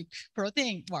our Duke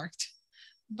protein worked.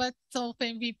 But so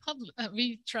when we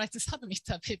try to submit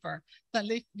the paper,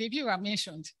 the reviewer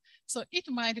mentioned, so it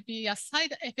might be a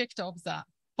side effect of the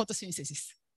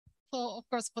photosynthesis. So of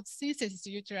course, photosynthesis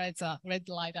utilizes red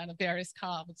light and various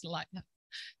curves light.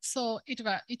 So it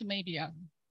may be a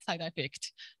side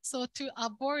effect. So to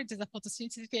avoid the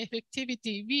photosynthetic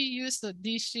effectivity, we use the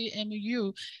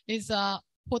DCMU is a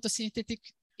photosynthetic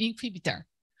inhibitor.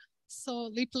 So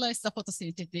replace the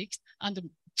photosynthetic and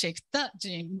check the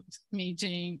gene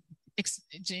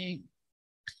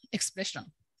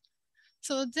expression.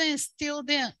 So then still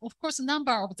then, of course,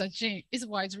 number of the gene is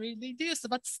widely reduced,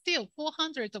 but still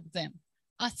 400 of them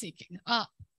are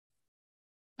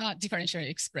differentially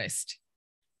expressed.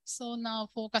 So now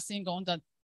focusing on the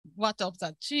what of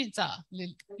the genes are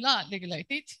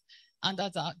regulated under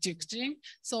the Duke gene.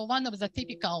 So one of the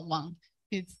typical one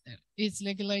is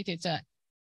regulated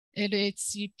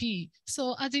LHCP.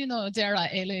 So as you know, there are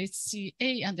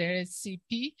LHCA and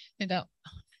LHCP,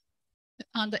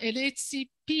 and the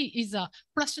LHCP is a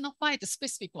plasminophite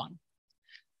specific one,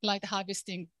 light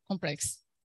harvesting complex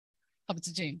of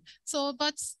the gene. So,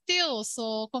 but still,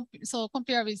 so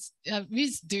compare with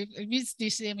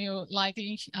DCMU light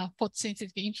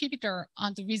photosynthetic inhibitor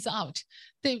and without,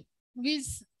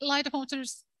 with light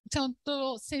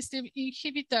photosensitive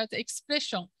inhibitor, the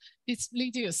expression is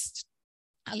reduced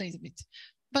a little bit.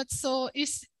 But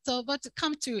but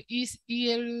come to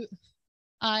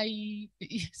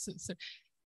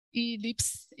ELIP,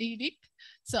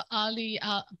 so early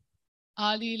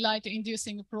light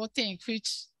inducing protein,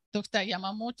 which Dr.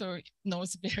 Yamamoto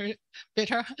knows better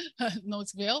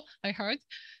knows well, I heard.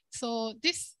 So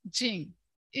this gene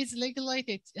is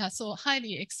regulated, so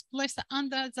highly expressed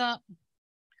under the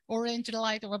orange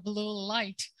light or blue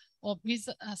light, or with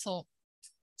so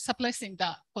suppressing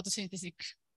the photosynthetic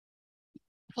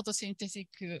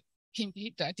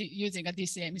inhibitor using a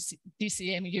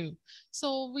DCMU.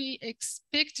 So we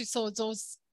expect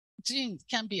those genes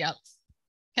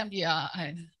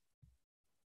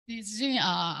these genes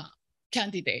are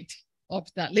candidate of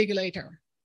the regulator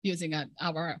using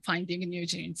our finding new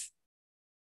genes.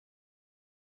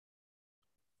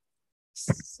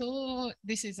 So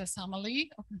this is a summary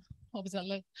of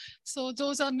the. So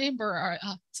those are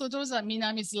those are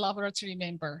Minami's laboratory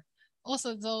member.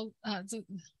 Also, those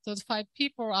 5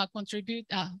 people are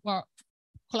were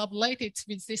collaborated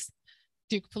with this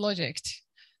Duke project.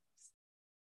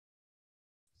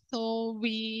 So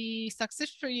we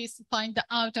successfully find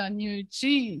out a new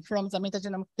gene from the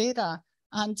metagenomic data,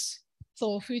 and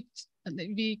so we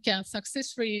can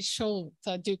successfully show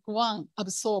the Duke1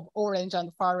 absorb orange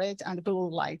and far red and blue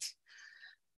light.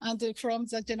 And from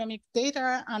the genomic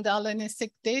data and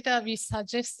RNA-seq data, we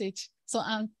suggested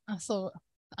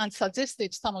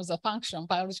suggested some of the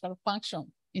biological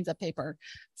function in the paper.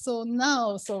 So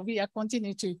now, we are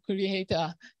continuing to create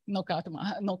a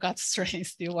knockout strain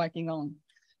still working on.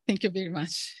 Thank you very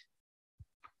much.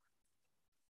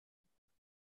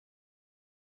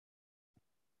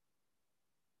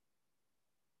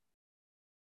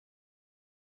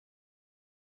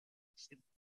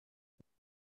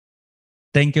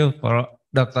 Thank you for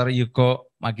Dr.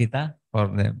 Yuko Makita for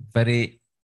the very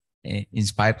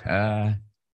inspired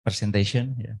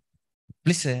presentation. Yeah.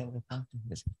 Please.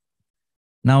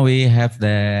 Now we have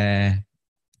the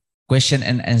question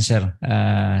and answer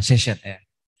session. Yeah.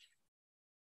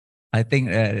 I think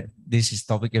this is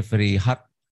topic very hard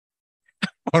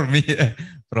for me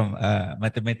from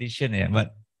mathematician. Yeah,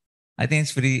 but I think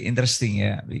it's very interesting.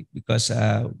 Yeah, because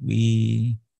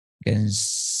we can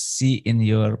see in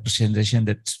your presentation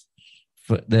that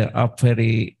there are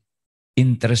very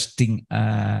interesting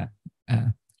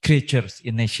creatures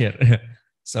in nature.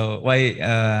 So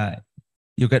why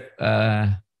you get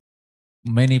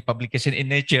many publications in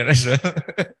nature as well?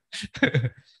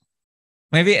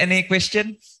 Maybe any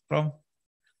question from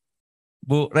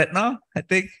Bu Retno, I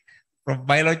think, from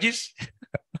biologist?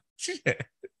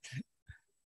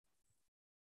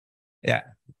 Ya,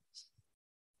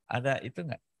 ada itu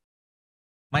enggak?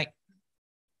 Mike.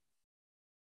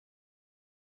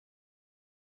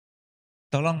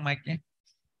 Tolong mic-nya.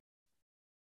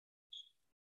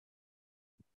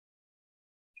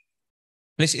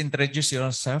 Please introduce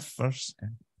yourself first.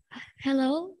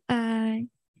 Hello.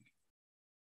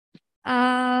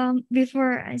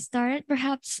 Before I start,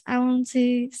 perhaps I want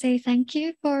to say thank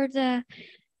you for the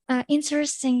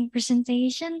interesting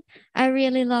presentation. I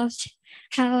really loved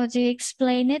how to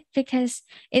explain it because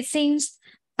it seems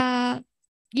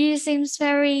you seems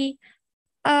very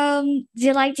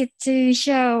delighted to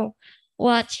show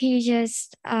what he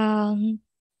just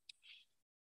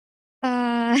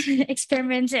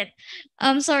experimented.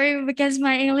 I'm sorry because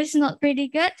my English is not pretty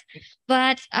good,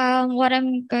 but what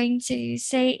I'm going to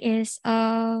say is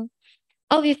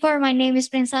before, my name is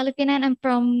Prince Alipinan. I'm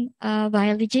from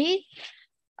biology.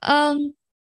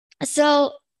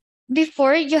 So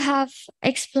before, you have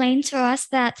explained to us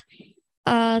that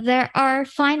there are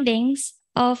findings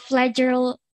of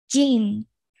flagellal gene.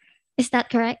 Is that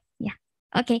correct? Yeah.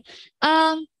 Okay.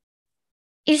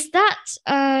 Is that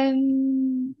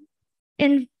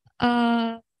in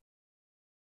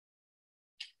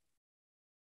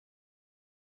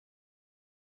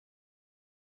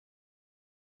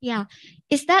yeah,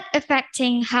 is that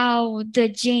affecting how the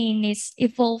gene is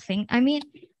evolving? I mean,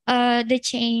 the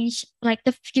change, like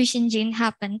the fusion gene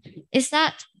happen. Is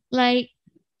that like,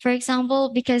 for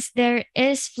example, because there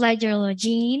is flagellal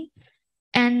gene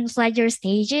and flagellal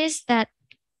stages that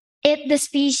the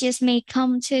species may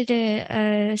come to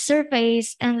the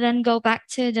surface and then go back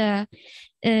to the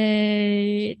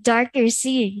darker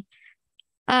sea.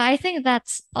 I think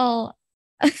that's all.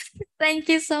 Thank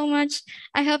you so much.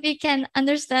 I hope you can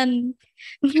understand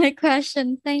my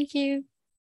question. Thank you.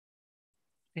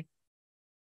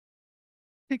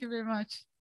 Thank you very much.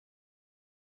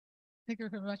 Thank you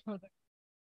very much for the.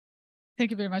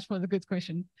 Thank you very much for the good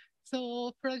question.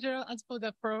 So fragile, as for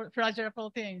the fragile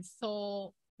proteins,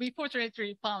 so we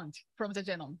fortunately found from the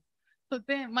genome. So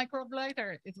then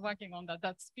microbiologist is working on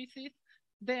that species.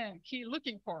 Then he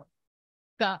looking for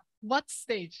the what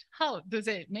stage, how do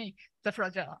they make the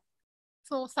flagella?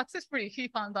 So successfully he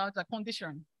found out the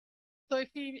condition. So if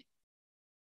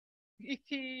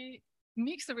he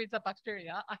mixed with the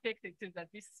bacteria affected to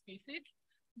this species,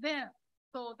 then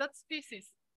so that species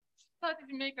started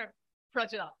to make a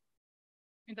flagella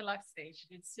in the life stage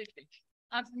in cyclic,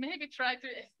 and maybe try to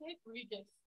escape weakness.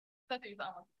 That is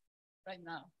our right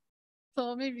now.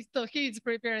 So maybe so he is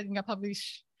preparing to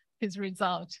publish his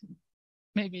result,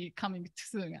 maybe coming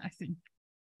soon, I think.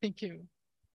 Thank you.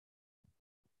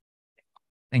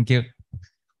 Thank you.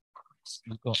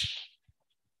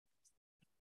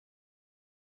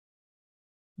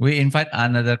 We invite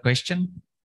another question.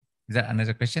 Is that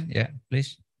another question? Yeah,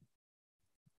 please.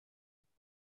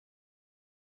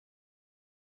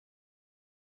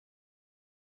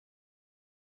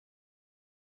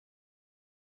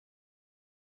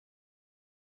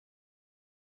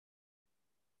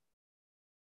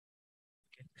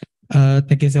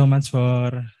 Thank you so much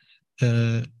for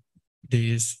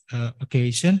this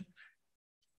occasion.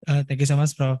 Thank you so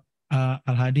much, Prof.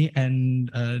 Alhadi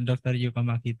and Dr. Yuko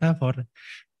Makita for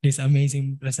this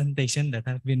amazing presentation that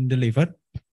have been delivered.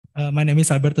 My name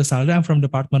is Alberto Salda. I'm from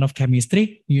Department of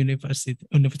Chemistry,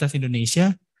 Universitas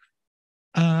Indonesia.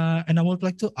 And I would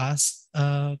like to ask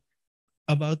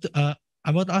about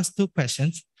ask two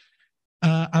questions.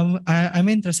 I'm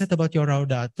interested about your raw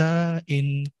data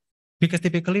because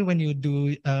typically when you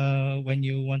do when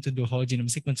you want to do whole genome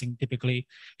sequencing, typically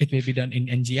it will be done in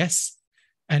NGS,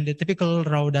 and the typical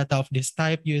raw data of this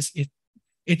type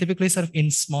it typically served in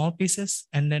small pieces.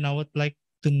 And then I would like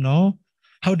to know,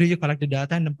 how do you collect the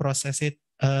data and then process it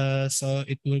so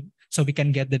we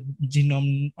can get the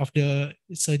genome of the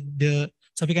so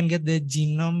we can get the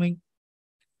genomic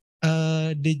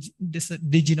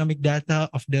the genomic data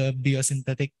of the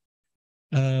biosynthetic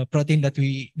protein that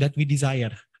we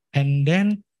desire. And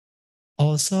then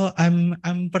also I'm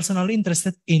personally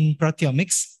interested in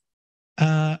proteomics,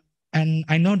 and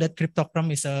I know that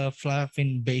cryptochrome is a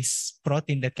flavin-based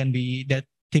protein that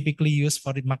typically used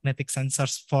for the magnetic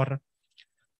sensors for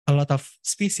a lot of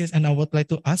species. And I would like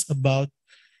to ask about,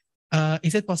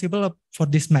 is it possible for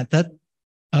this method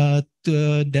to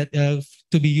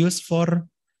be used for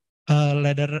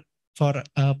later for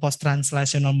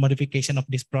post-translational modification of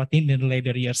this protein in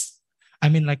later years? I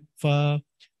mean, like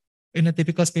in a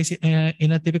typical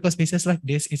species like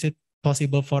this, is it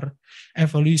possible for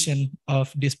evolution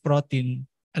of this protein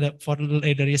for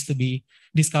later years to be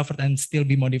discovered and still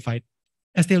be modified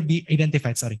and still be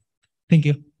identified? Sorry. Thank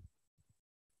you.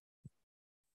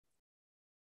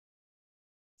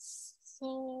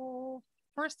 So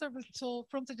first of all, so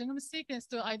from the genome sequence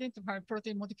to identify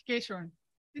protein modification,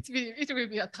 it will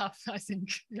be a tough, I think.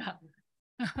 Yeah.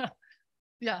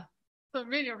 Yeah. So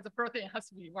many of the protein has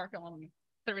to be worked on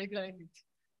the regularity.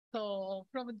 So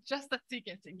from just the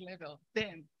sequencing level,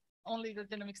 then only the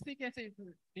genomic sequence is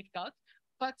difficult.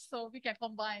 But so we can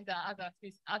combine the other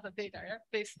data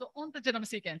based on the genome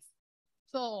sequence.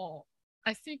 So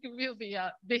I think it will be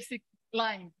a basic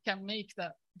line can make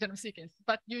the genome sequence,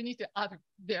 but you need to add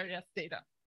various data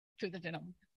to the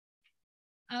genome.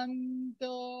 And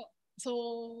so,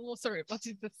 sorry, what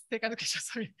is the second question?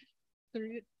 Sorry.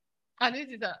 And this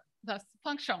is the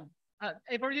function,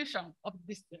 evolution of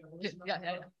this.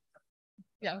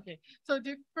 Yeah, okay. So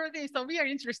the first thing, so we are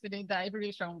interested in the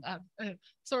evolution.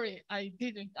 Sorry, I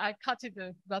cut it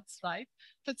that slide.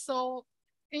 But so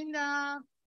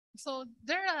so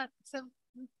there are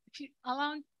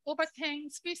around over 10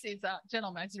 species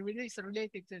genome is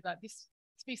related to this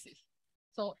species.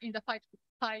 So in the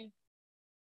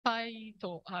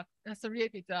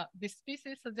associated this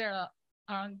species, so there are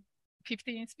around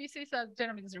 15 species that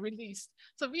genome is released.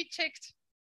 So we checked,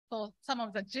 so some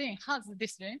of the gene has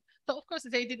this gene. So of course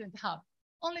they didn't have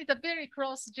only the very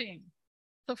close gene.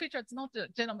 So feature is not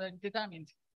genome determined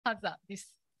has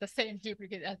the same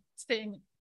duplicate, same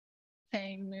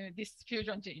this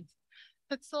fusion genes.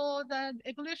 But so that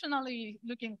evolutionarily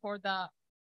looking for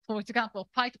for example,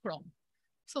 fight chrome.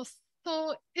 So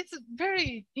it's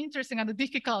very interesting and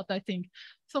difficult, I think.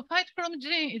 So fight chrome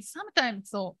gene is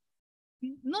sometimes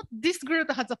not this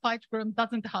group has a fight chrome,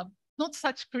 doesn't have, not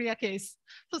such clear case.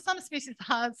 So some species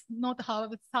has not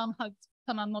have, some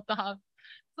are not have.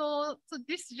 So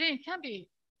this gene can be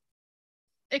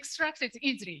extracted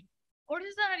easily.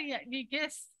 Originally, we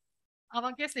guess,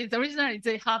 our guess is originally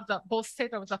they have both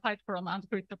set of the fight chrome and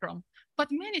cryptochrome, but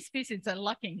many species are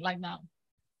lacking right now.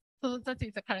 So that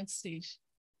is the current stage.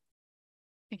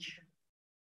 Thank you.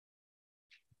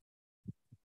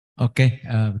 Okay,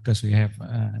 because we have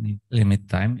limited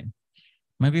time,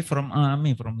 maybe from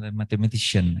me, from the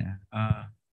mathematician,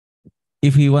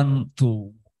 if we want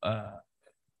to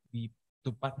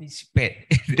participate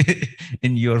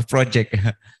in your project,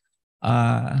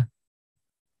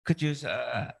 could you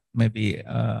maybe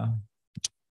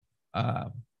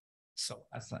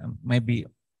maybe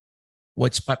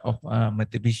which part of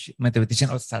mathematician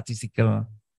or statistical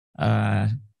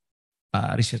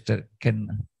researcher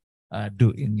can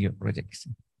do in your projects?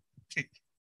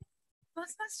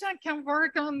 Mathematician can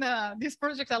work on this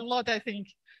project a lot, I think.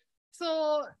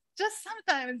 So just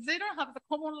sometimes they don't have the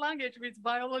common language with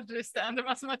biologists and the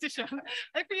mathematician.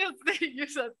 I feel they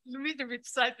use a little bit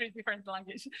slightly different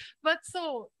language. But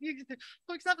so,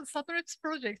 for example, SATREPS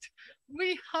project,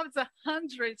 we have the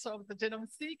hundreds of the genome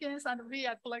sequence and we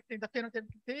are collecting the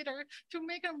phenotypic data to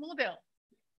make a model.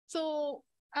 So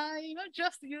I'm not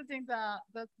just using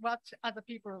what other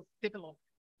people develop.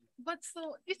 But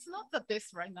so it's not the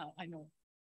best right now, I know.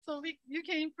 So you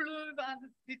can improve and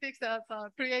detect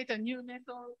create a new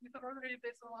methodology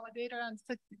based on our data and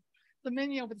so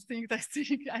many of the things I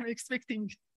think I'm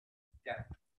expecting. Yeah.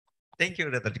 Thank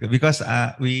you, Dr. Yuko, because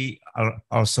we are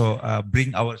also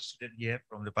bring our student here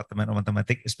from the Department of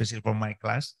Mathematics, especially from my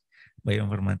class,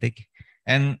 Bioinformatics.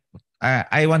 And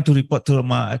I want to report to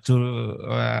my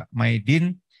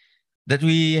dean that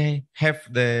we have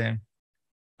the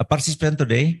participant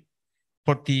today,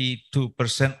 42%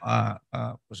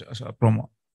 from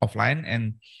offline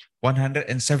and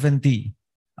 170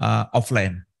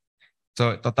 offline.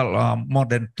 So total more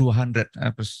than 200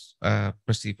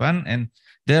 participants, and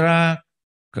there are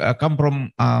come from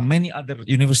many other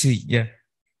universities, yeah,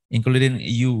 including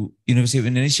University of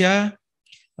Indonesia,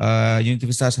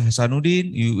 Universitas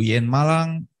Hasanuddin, UIN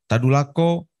Malang,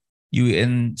 Tadulako,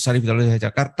 UIN Syarif Hidayatullah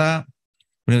Jakarta,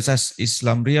 Universitas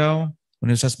Islam Riau,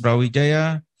 Universitas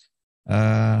Brawijaya,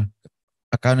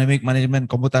 Academic Management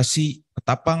Komputasi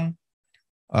Ketapang,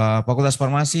 Fakultas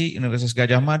Farmasi, Universitas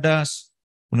Gajah Mada,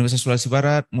 Universitas Sulawesi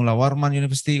Barat, Mula Warman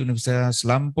University, Universitas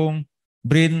Lampung,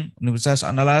 BRIN, Universitas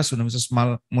Andalas, Universitas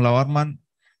Mula Warman,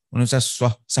 Universitas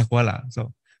Sahkuala.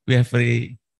 So we have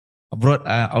very broad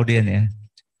audience. Yeah.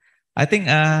 I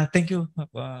think thank you,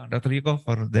 Dr. Yuko,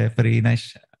 for the very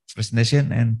nice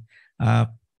presentation, and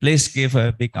please give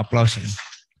a big applause.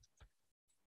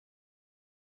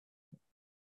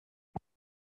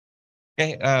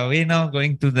 Okay, we're now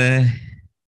going to the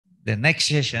next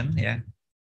session. Yeah.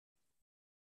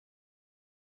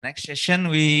 Next session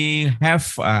we have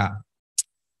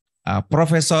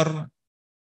Professor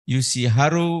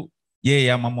Yoshiharu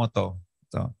Yamamoto.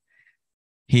 So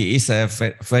he is a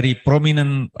very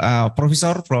prominent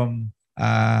professor from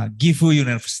Gifu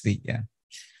University. Yeah.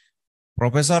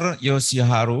 Professor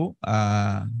Yoshiharu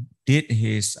did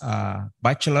his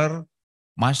bachelor,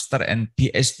 master, and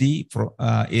Ph.D.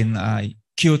 in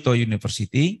Kyoto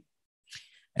University,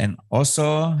 and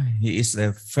also he is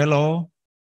a fellow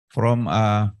from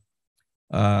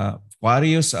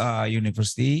various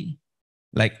university,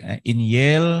 like in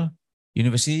Yale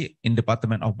University in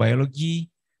Department of Biology,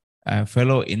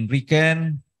 fellow in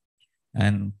RIKEN,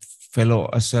 and fellow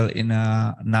as well in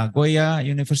Nagoya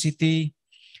University,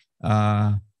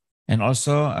 and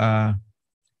also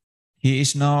He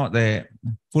is now the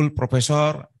full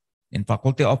professor in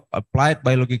Faculty of Applied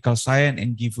Biological Science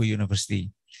in Gifu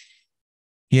University.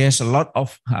 He has a lot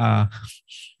of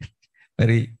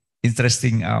very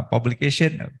interesting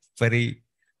publication.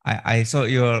 I saw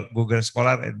your Google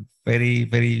Scholar and very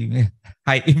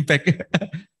high impact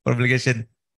publication.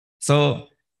 So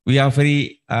we are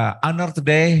very honored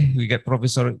today. We get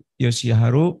Professor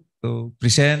Yoshiharu to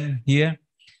present here,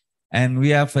 and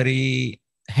we are very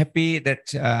happy that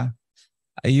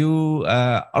you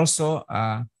also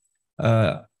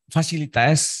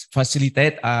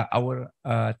facilitate our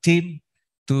team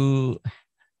to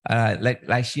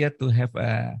last year to have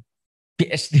a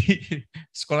Ph.D.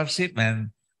 scholarship, and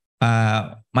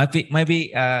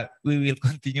maybe we will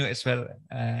continue as well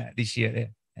this year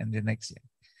and the next year.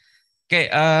 Okay,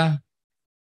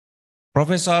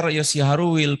 Professor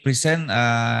Yoshiharu will present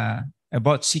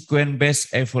about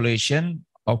sequence-based evaluation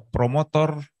of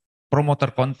promoter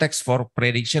context for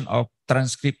prediction of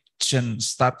transcription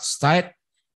start site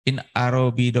in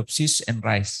Arabidopsis and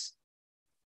rice.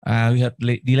 We have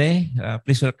delay.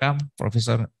 Please welcome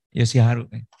Professor Yoshiharu.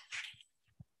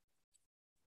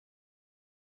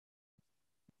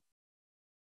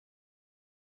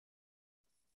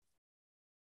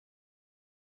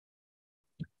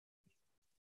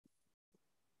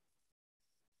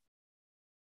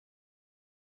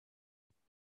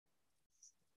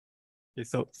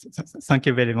 So thank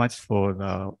you very much for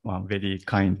the very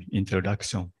kind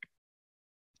introduction.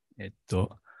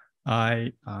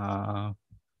 I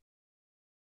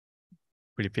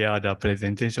prepared a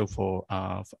presentation for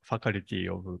faculty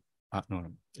of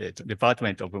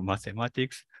Department of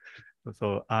Mathematics.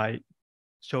 So I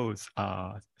chose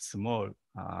a small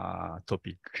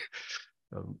topic.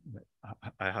 So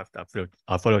I have to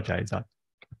apologize that.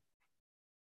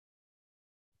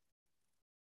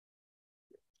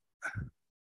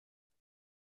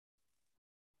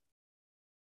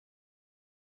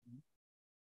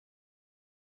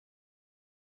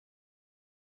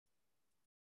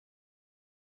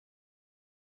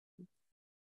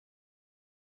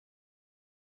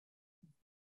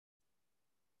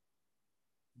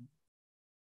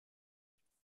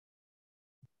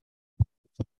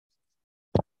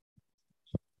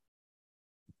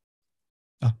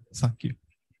 Thank you.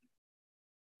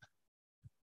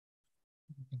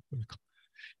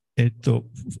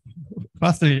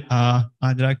 Firstly,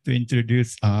 I'd like to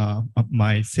introduce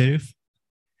myself.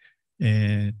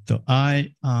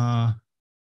 I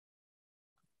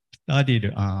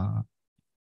studied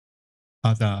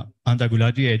as an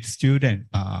undergraduate student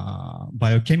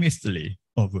biochemistry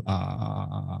of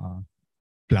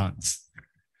plants.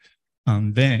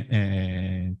 And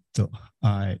then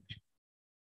I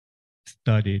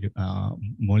studied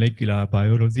molecular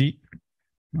biology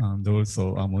and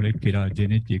also molecular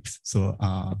genetics. So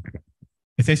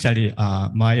essentially,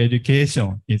 my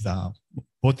education is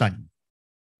botany.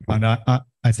 And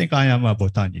I think I am a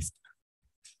botanist.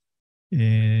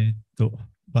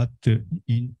 But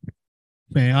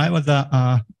when I was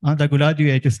an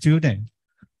undergraduate student,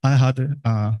 I had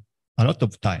a lot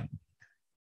of time.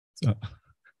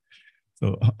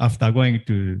 So after going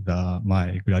to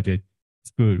my graduate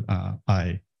school,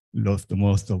 I lost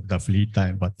most of the free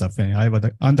time. But when I was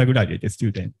an undergraduate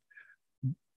student,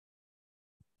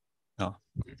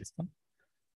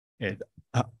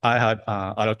 I had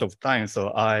a lot of time,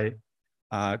 so I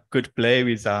could play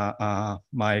with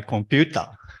my computer.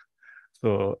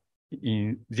 So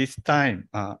in this time,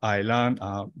 I learned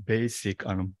basic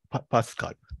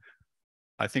Pascal.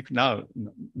 I think now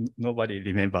nobody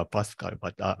remember Pascal,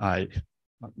 but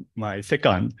my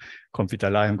second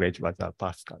computer language was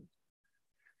Pascal.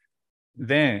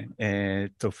 Then,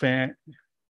 2000,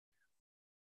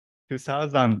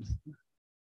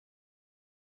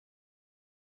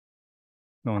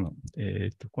この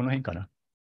辺かな。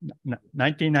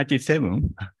1997,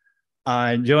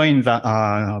 I joined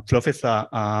the Professor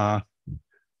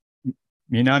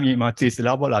Minami Matsui's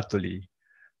laboratory.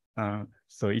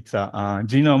 So it's a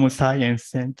Genome Science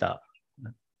Center.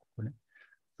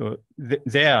 So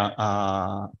there,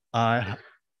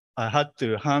 I had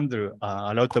to handle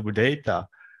a lot of data.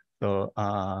 So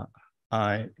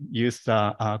I used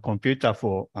a computer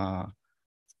for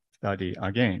study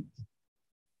again.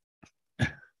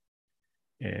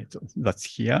 So that's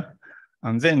here.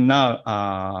 And then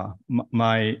now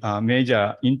my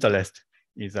major interest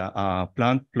is a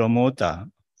plant promoter,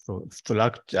 so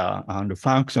structure and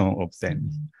function of them.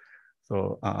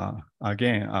 So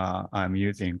again, I'm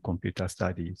using computer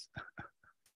studies.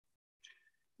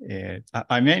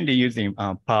 I'm mainly using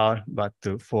Perl, but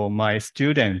for my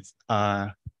students,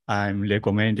 I'm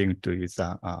recommending to use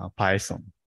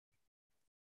Python.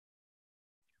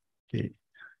 Okay.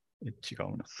 違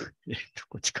うな。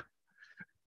こっちか。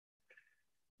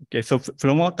Okay, so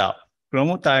promoter.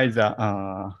 Promoter is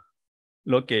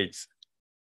locates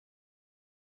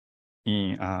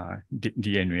in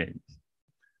DNA.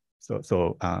 So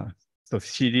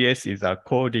CDS is a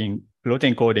protein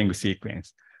coding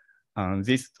sequence. And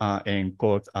this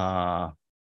encodes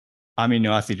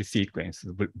amino acid sequence,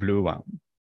 blue one.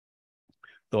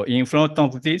 So in front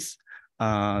of this,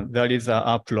 there is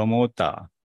a promoter.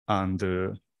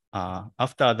 And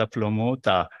after the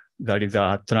promoter, there is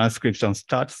a transcription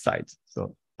start site.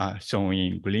 So shown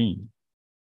in green.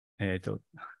 So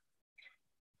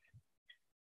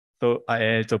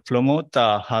the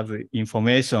promoter has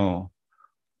information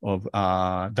of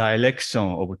direction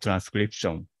of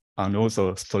transcription and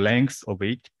also strength of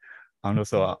it. And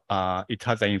also it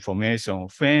has the information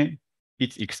when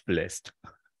it's expressed.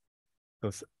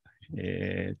 So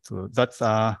that's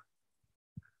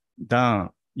done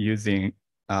using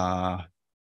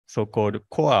so-called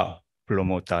core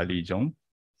promoter region,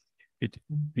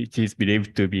 which is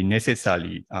believed to be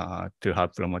necessary to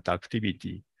have promoter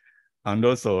activity. And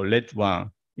also red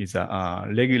one is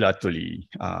regulatory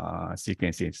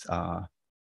sequences.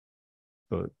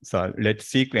 So red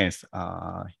sequence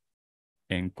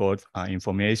encodes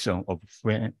information of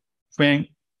when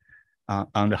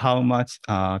and how much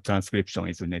transcription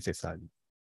is necessary.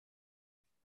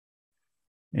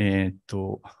 And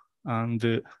so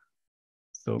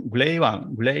gray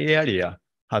area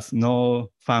has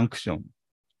no function.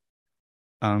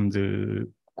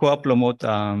 And core promoter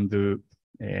and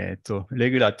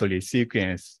regulatory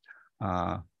sequence,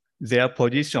 their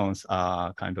positions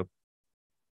are kind of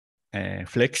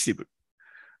flexible.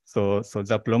 So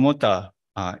the promoter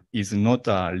is not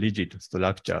a rigid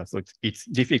structure, so it's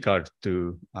difficult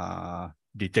to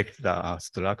detect the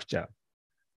structure.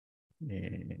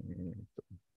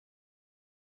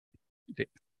 で、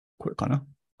これかな？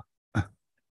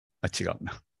違う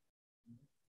な。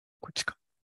こっちか。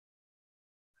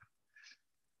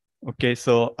Okay,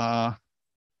 so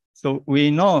we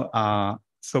know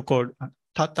so-called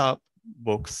Tata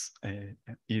box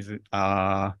is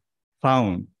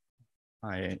found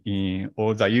in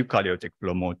all the eukaryotic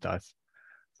promoters.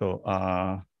 So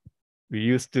we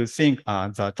used to think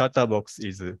the Tata box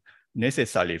is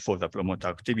necessary for the promoter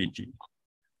activity.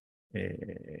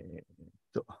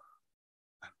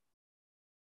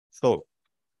 So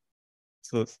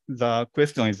the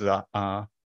question is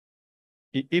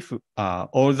if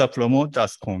all the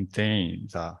promoters contain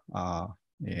the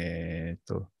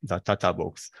Tata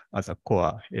box as a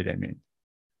core element,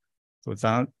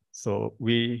 so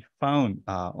we found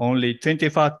only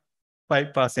 25%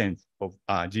 of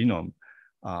genome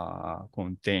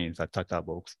contains the Tata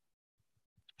box.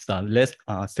 So less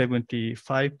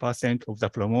 75% of the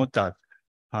promoter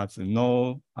has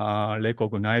no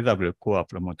recognizable core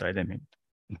promoter element.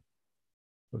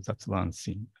 So that's one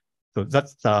thing. So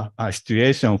that's the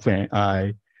situation when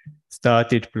I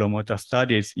started promoter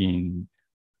studies in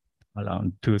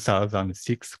around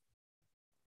 2006.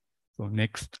 So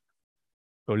next,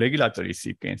 so regulatory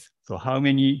sequence. So how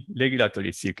many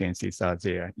regulatory sequences are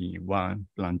there in one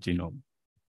plant genome?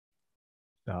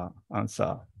 The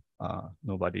answer,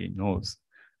 nobody knows.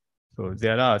 So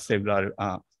there are several,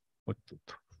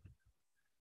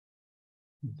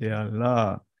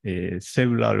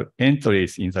 several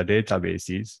entries in the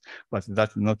databases, but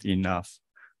that's not enough.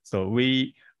 So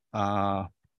we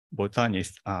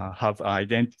botanists have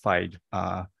identified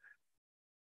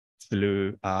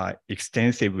through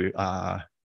extensive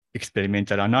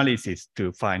experimental analysis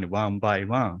to find one by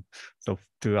one. So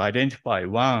to identify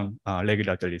one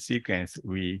regulatory sequence,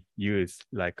 we use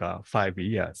like 5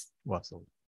 years or so.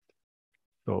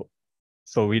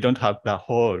 So we don't have the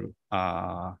whole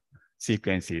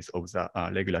sequences of the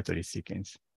regulatory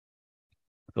sequence.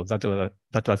 So that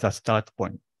was a start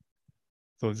point.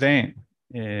 So then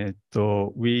I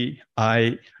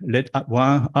read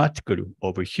one article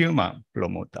of human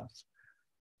promoters.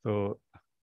 So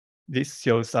this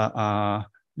shows a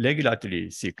regulatory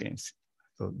sequence.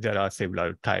 So there are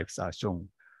several types are shown.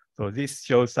 So this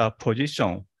shows a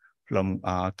position from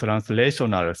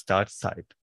translational start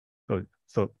site.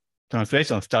 So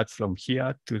translation starts from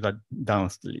here to the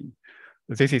downstream.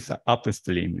 This is the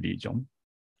upstream region.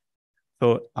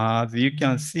 So as you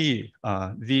can see,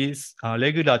 these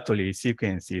regulatory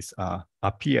sequences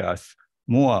appears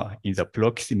more in the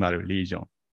proximal region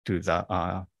to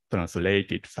the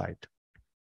translated site.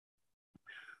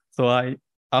 So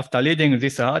after reading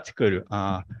this article,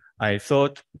 I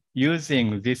thought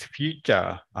using this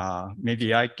feature,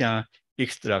 maybe I can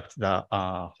extract the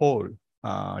whole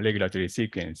regulatory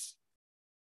sequence.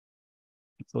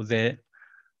 So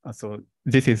So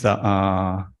this is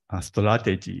a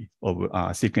strategy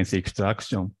of sequence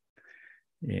extraction.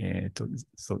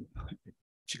 So,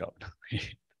 違う。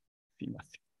すいま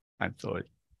せん。I'm sorry.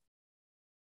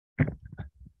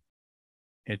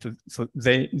 So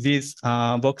these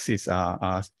boxes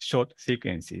are short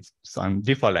sequences, some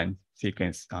different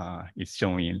sequence is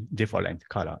shown in different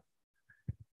color.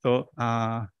 So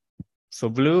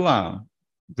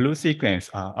blue sequence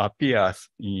appears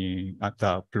at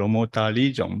the promoter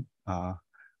region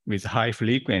with high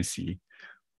frequency,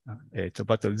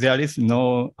 but there is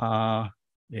no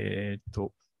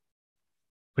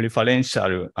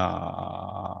preferential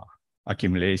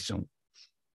accumulation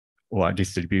or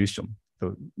distribution.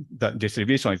 So the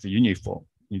distribution is uniform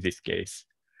in this case.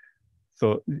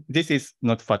 So this is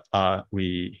not what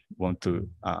we want to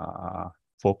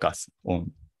focus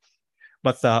on.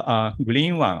 But the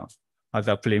green one has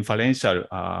a preferential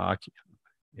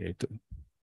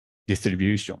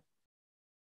distribution.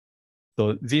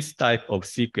 So this type of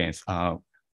sequence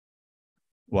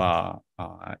were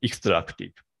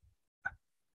extracted.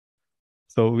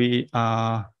 So we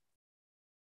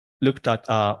looked at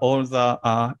all the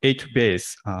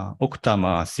 8-base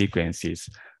octamer sequences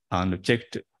and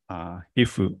checked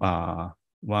if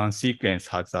one sequence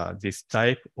has this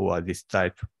type or this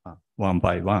type one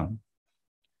by one.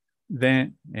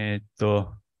 Then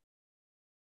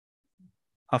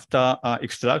after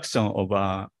extraction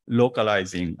of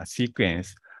localizing a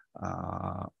sequence,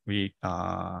 we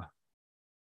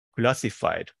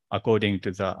classified according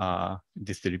to the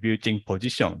distributing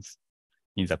positions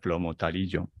in the promoter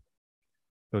region.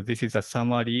 So this is a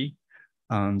summary,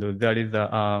 and there is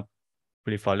a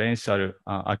preferential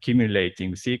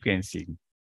accumulating sequencing.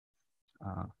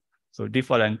 So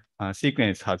different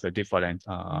sequence has a different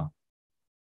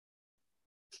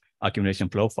accumulation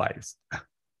profiles.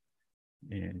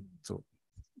 So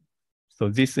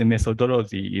this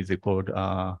methodology is called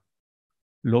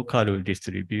local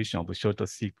distribution of short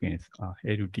sequence,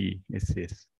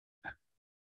 LDSS.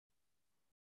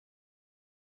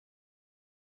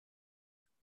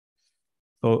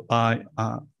 So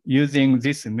using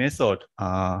this method,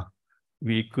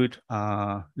 we could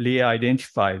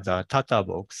re-identify the Tata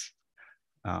box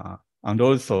and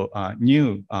also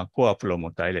new core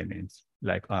promoter elements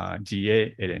like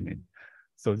GA element.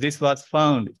 So this was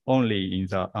found only in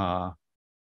the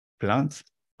plants,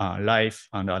 lice,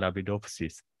 and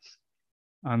Arabidopsis.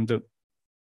 And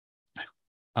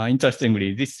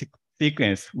interestingly, this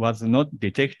sequence was not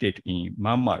detected in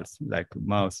mammals like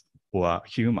mouse or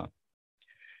human.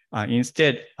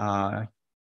 Instead,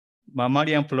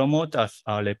 mammalian promoters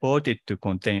are reported to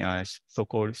contain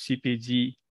so-called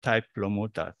CPG type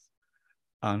promoters.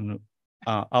 And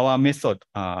our method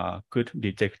could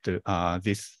detect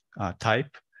this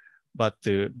type, but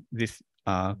this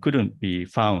couldn't be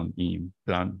found in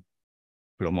plant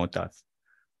promoters.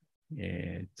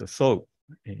 So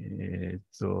in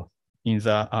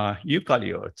the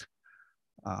eukaryote,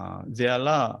 there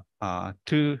are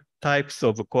two types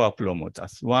of core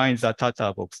promoters. One is a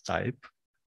Tata box type,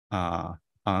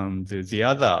 and the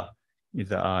other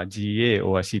is a GA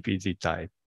or CPG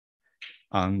type.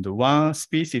 And one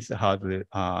species has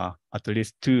at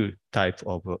least two types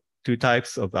of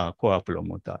core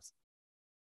promoters.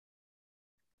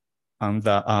 And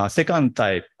the second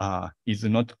type is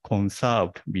not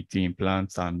conserved between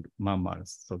plants and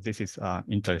mammals. So this is an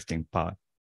interesting part.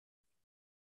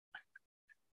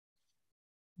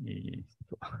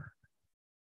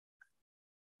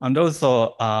 And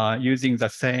also using the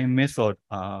same method,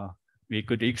 we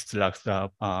could extract the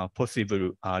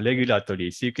possible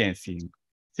regulatory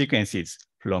sequences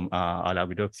from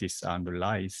Arabidopsis and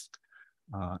lice,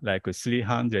 like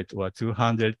 300 or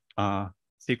 200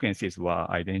 sequences were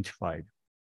identified.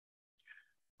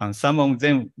 And some of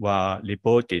them were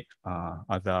reported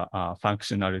as a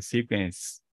functional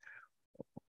sequence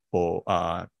for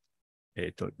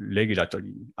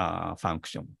regulatory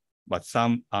function, but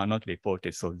some are not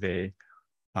reported, so they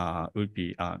would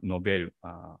be novel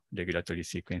regulatory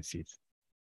sequences.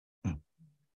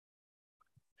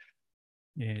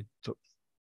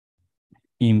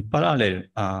 In parallel,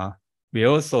 we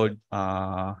also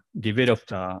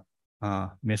developed a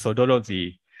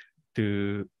methodology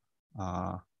to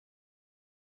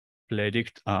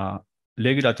predict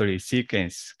regulatory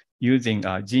sequence using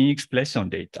gene expression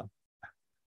data.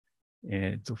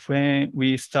 When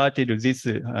we started this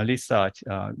research,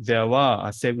 there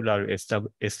were several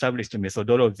established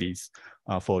methodologies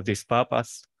for this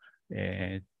purpose,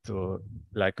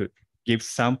 like give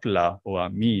sampler or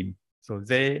meme. So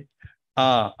they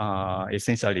are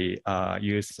essentially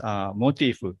use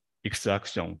motif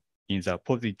extraction in the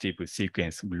positive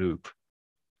sequence group.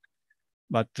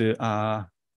 But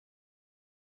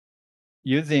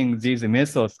using these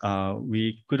methods,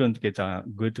 we couldn't get a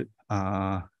good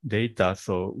data,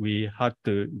 so we had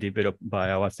to develop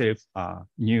by ourselves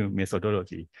new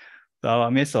methodology. So our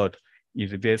method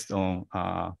is based on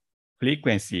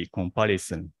frequency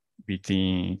comparison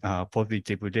between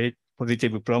positive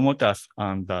promoters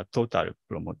and the total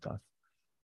promoters.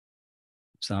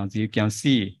 So as you can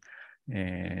see,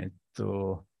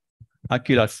 so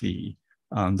accuracy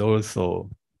and also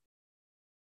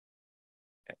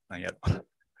I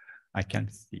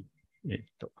can't see it.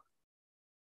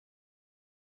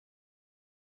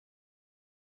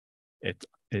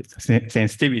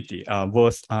 Sensitivity are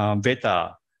both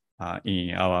better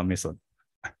in our method.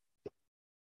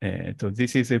 So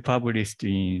this is published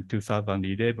in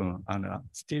 2011, and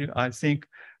still I think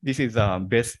this is the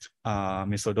best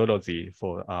methodology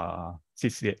for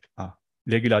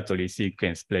regulatory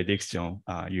sequence prediction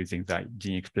using the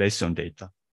gene expression data.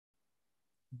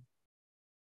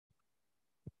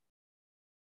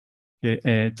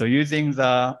 Okay, so using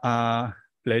the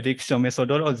prediction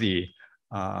methodology,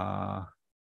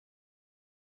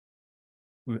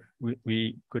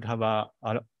 we could have a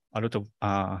lot of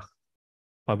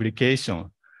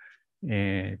publication.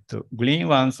 The green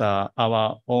ones are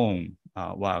our own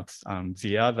works, and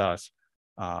the others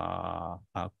are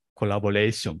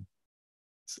collaboration.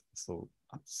 So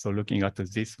looking at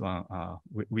this one,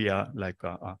 we are like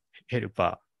a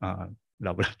helper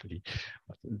laboratory.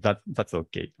 That's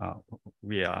okay.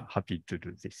 We are happy to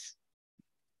do this.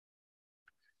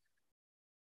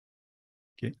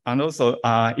 Okay. And also,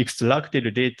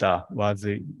 extracted data was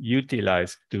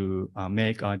utilized to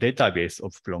make a database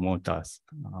of promoters,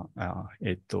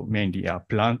 mainly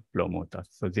plant promoters.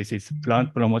 So this is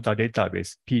plant promoter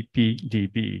database,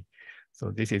 PPDB. So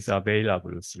this is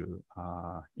available through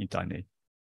internet.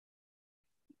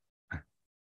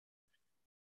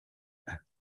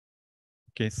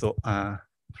 Okay, so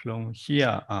from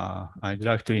here, I'd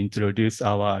like to introduce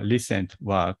our recent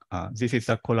work. This is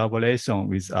a collaboration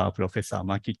with Professor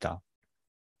Makita.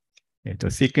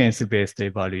 Sequence-based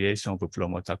evaluation of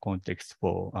promoter context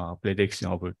for prediction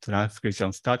of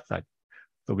transcription start site.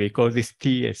 So we call this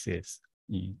TSS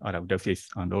in Arabidopsis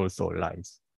and also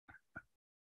lice.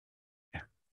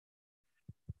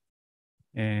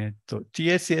 So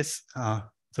TSS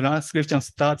transcription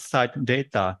start site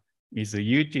data is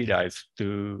utilized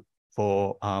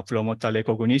for promoter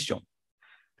recognition.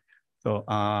 So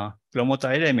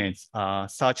promoter elements are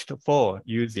searched for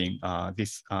using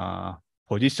this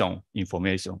position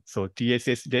information. So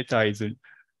TSS data is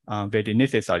very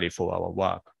necessary for our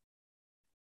work.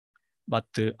 But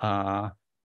to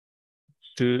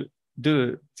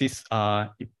do this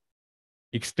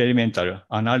experimental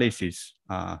analysis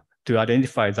to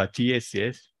identify the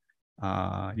TSS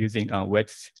using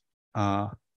wet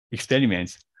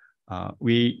experiments,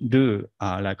 we do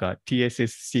like a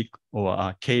TSS-seq or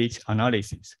a cage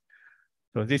analysis.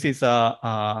 So this is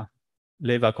a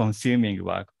labor-consuming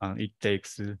work, and it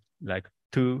takes like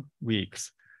 2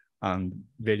 weeks, and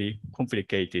very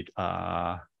complicated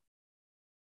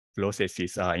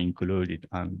processes are included,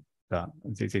 and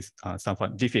this is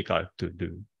somewhat difficult to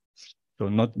do. So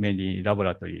not many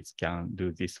laboratories can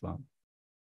do this one.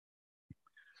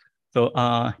 So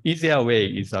easier way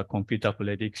is a computer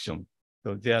prediction.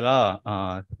 So there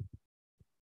are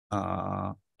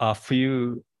a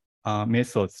few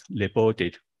methods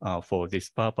reported for this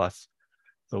purpose.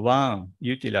 So one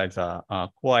utilizes a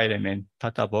core element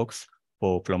data box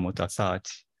for promoter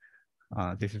search.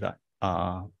 This is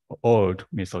an old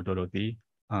methodology.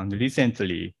 And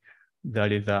recently,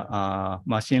 there is a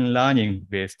machine learning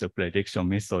based prediction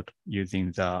method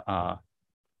using the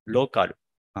local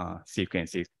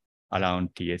sequences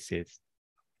around TSS.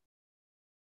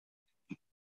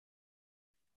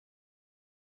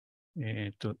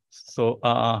 So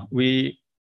we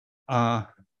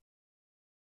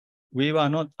were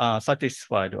not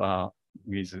satisfied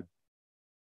with,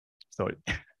 sorry.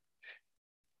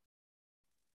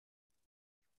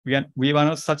 We were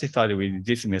not satisfied with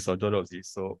this methodology,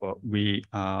 so we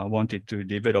wanted to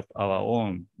develop our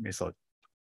own method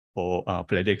for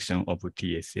prediction of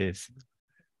TSS.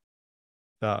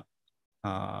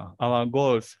 Our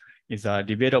goals is a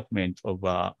development of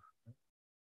a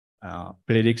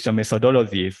prediction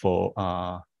methodology for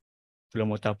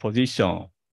promoter position.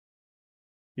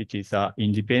 It is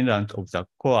independent of the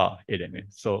core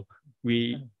element. So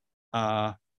we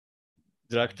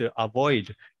like to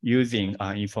avoid using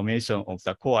information of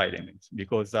the core elements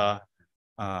because there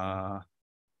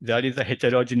is a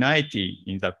heterogeneity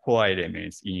in the core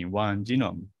elements in one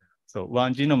genome. So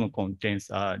one genome contains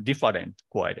different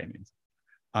core elements.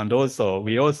 And also,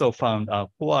 we also found a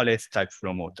core-less type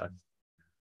promoters.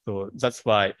 So that's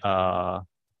why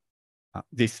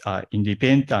this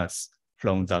independence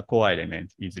from the core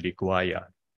element is required.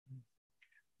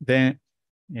 Then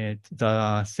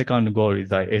the second goal is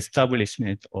the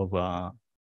establishment of an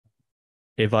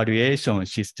evaluation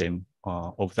system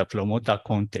of the promoter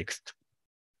context.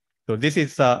 So this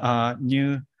is a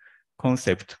new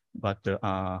concept, but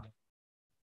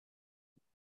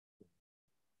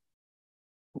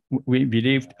we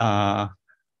believe there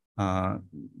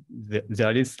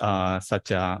is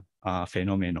such a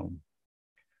phenomenon.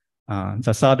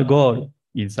 The third goal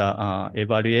is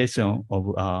evaluation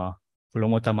of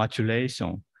promoter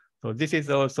maturation. So this is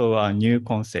also a new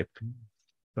concept.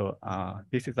 So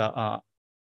this is a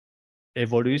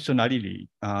evolutionarily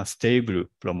stable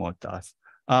promoters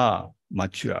are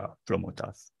mature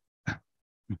promoters.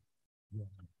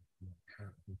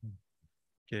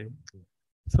 Okay.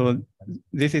 So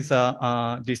this is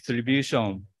a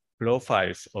distribution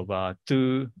profiles of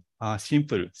two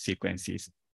simple sequences.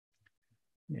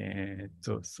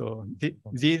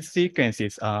 These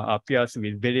sequences appears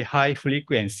with very high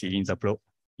frequency in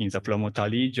the promoter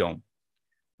region.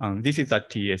 And this is a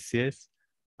TSS,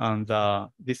 and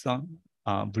this one,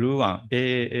 blue one,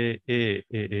 A.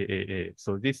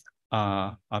 So this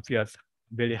appears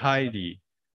very highly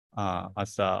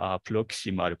as a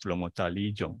proximal promoter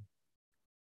region.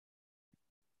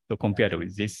 So compared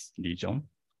with this region,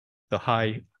 the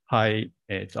high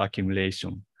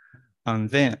accumulation. And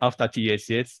then after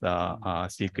TSS, the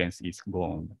sequence is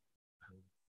gone.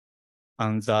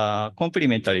 And the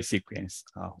complementary sequence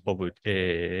of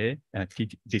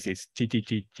this is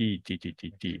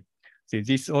TTTT. So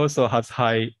this also has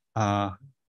high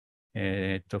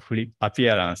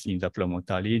appearance in the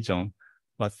promoter region,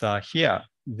 but here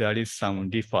there is some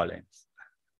difference.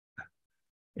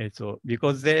 So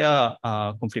because they are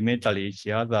complementary each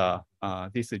other,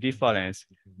 this difference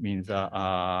means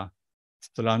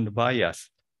strand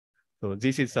bias. So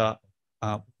this is a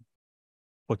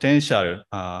potential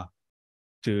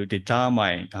to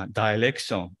determine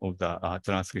direction of the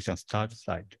transcription start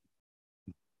site.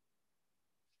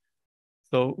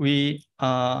 So we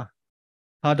had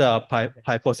a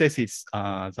hypothesis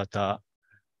that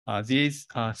these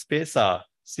spacer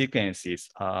sequences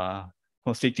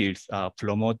constitutes a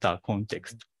promoter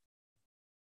context.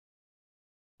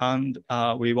 And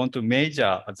we want to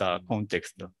measure the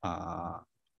context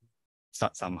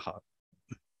somehow.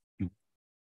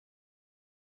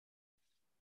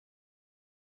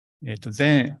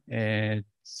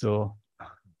 So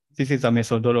this is a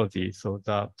methodology. So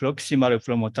the proximal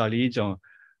promoter region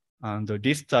and the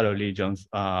distal regions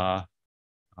are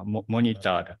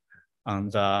monitored,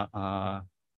 and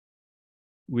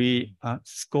we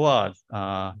scored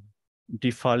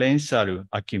differential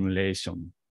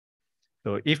accumulation.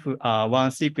 So if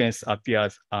one sequence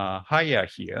appears higher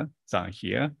here than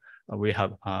here, we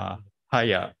have a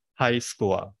high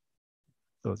score.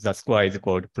 So the score is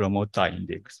called promoter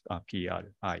index,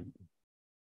 PRI.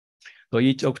 So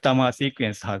each octamer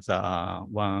sequence has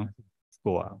one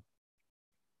score.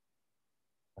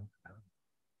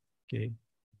 Okay.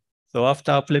 So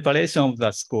after preparation of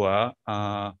the score,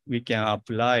 we can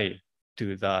apply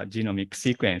to the genomic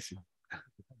sequence.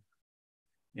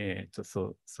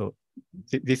 So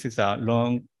this is a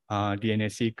long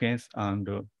DNA sequence,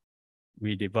 and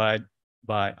we divide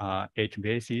by 8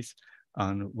 bases,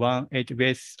 and 8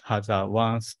 base has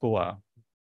one score.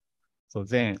 So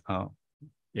then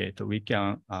we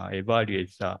can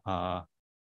evaluate the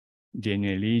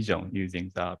DNA region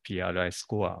using the PRI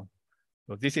score.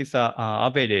 So this is an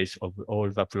average of all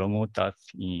the promoters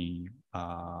in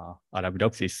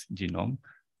Arabidopsis genome.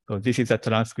 So this is a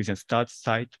transcription start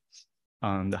site,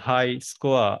 and the high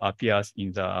score appears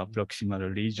in the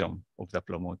proximal region of the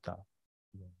promoter.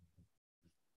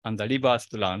 And the reverse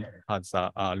strand has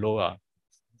a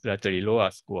slightly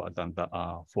lower score than the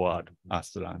forward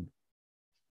strand.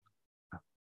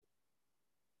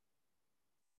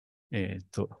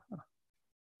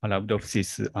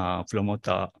 Arabidopsis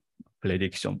promoter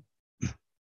prediction.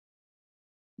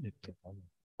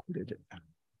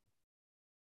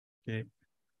 Okay.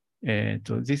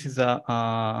 This is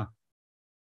a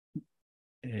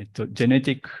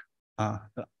genetic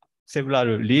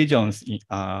several regions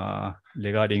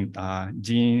regarding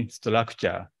gene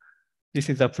structure. This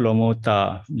is a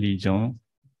promoter region,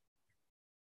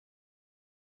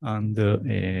 and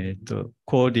the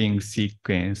coding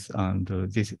sequence, and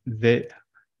the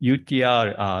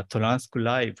UTR are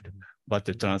transcribed but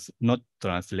not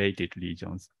translated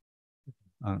regions,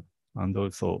 and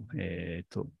also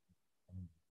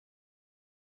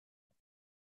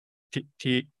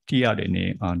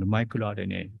tRNA and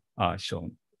microRNA are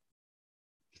shown.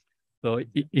 So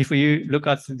if you look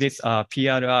at this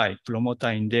PRI, promoter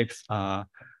index,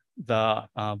 the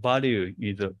value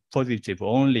is positive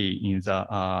only in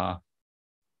the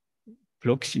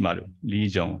proximal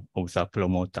region of the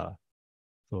promoter.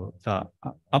 So the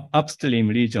upstream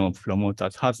region of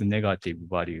promoters has negative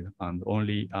value, and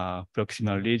only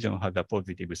proximal region has a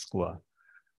positive score.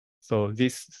 So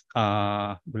this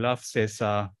graph says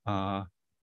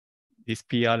this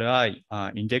PRI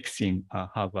indexing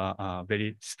have a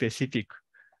very specific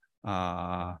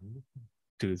to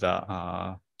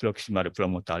the proximal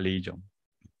promoter region.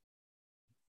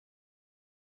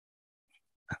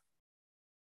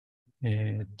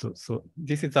 So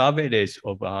this is the average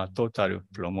of total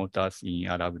promoters in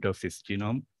Arabidopsis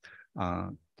genome.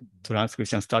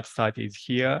 Transcription start site is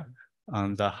here,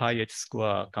 and the highest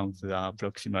score comes to the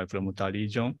proximal promoter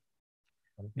region.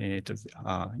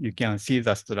 You can see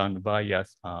the strand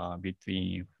bias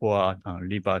between forward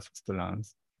and reverse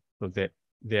strands. So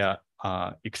they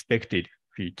are expected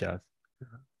features.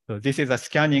 So this is a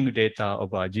scanning data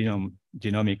of a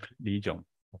genomic region.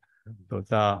 So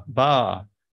the bar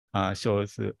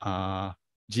shows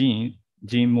gene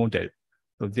model.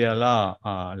 So there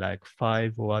are like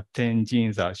 5 or 10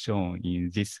 genes are shown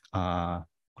in this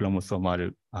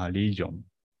chromosomal region.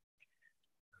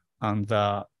 And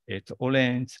the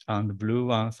orange and blue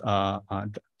ones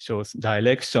shows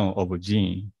direction of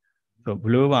gene. So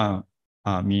blue one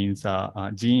means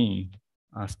gene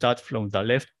start from the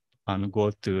left and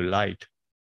go to right.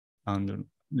 And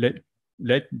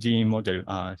red gene model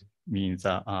means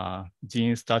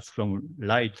gene starts from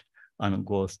right and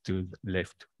goes to the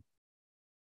left.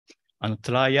 And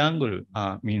triangle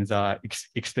means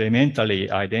experimentally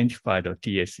identified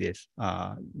TSS.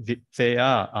 They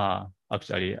are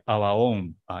actually our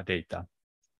own data.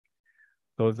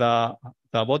 So the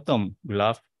bottom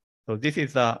graph, so this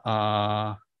is the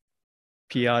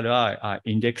PRI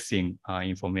indexing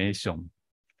information.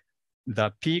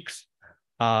 The peaks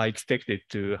are expected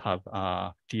to have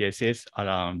TSS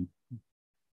around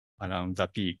the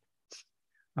peak.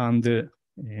 And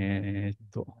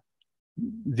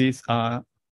this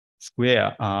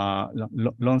square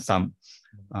long sum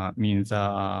means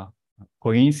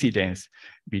coincidence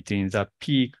between the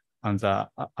peak and the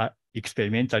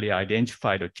experimentally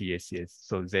identified TSS.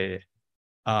 So they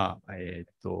are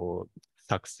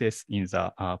success in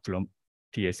the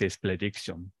TSS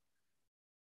prediction.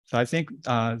 So I think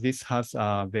this has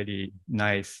a very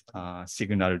nice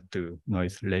signal to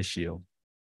noise ratio.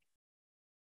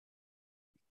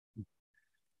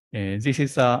 This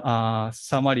is a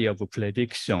summary of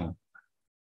prediction.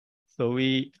 So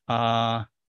we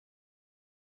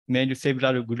made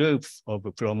several groups of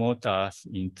promoters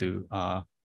into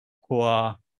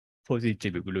core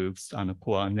positive groups and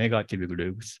core negative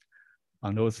groups,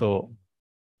 and also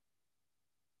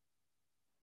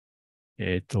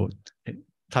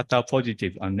Tata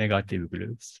positive and negative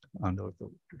groups, and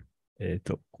also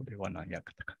これは何やっ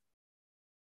たか。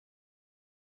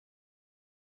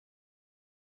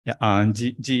Yeah, and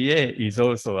GA is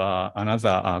also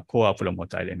another core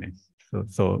promoter element.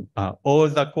 So all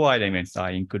the core elements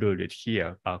are included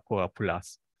here, core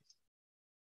plus.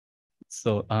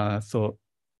 So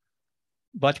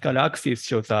vertical axis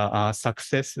shows a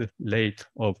success rate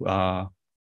of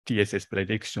TSS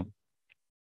prediction.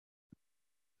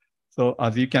 So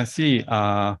as you can see,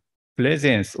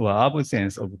 presence or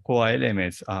absence of core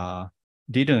elements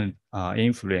didn't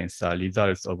influence the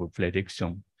results of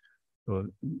prediction. So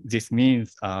this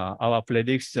means our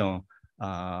prediction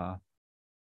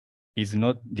is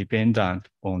not dependent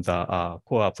on the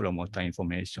core promoter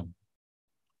information.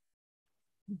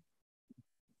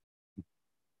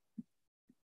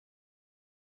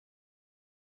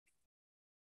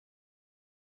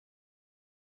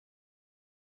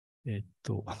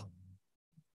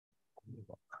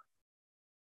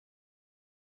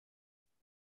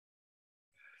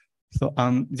 So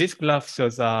this graph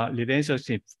shows a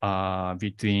relationship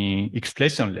between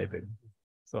expression level.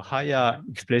 So higher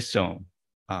expression,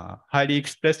 highly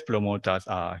expressed promoters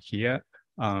are here,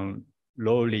 and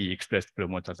lowly expressed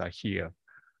promoters are here.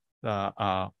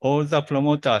 All the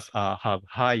promoters have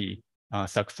high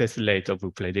success rate of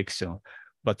prediction,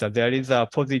 but there is a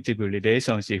positive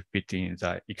relationship between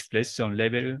the expression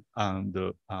level and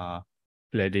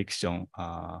prediction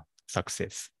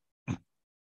success.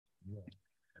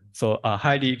 So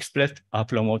highly expressed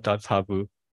promoters have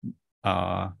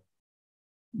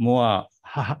more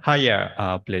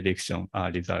higher prediction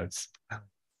results.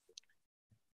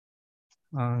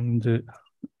 And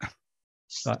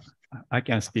I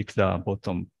can speak the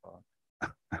bottom.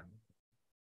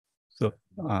 So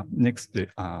next,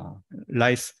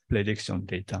 lice prediction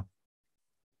data.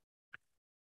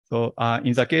 So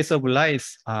in the case of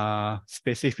lice,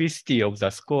 specificity of the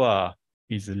score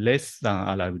is less than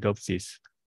Arabidopsis,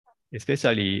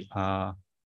 especially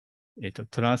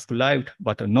transcribed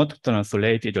but not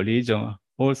translated region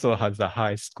also has a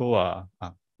high score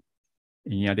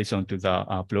in addition to the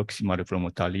proximal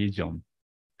promoter region.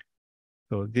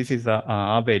 So this is the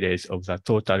average of the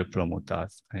total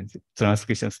promoters. And the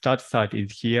transcription start site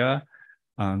is here,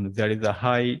 and there is a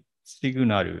high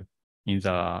signal in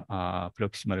the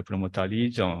proximal promoter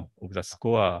region of the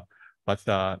score, but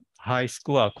the high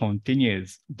score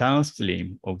continues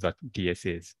downstream of the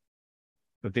TSS.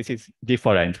 So this is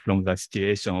different from the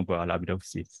situation of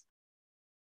Arabidopsis.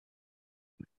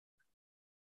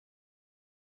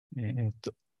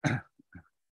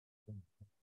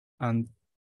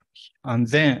 And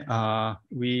then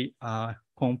we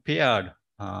compared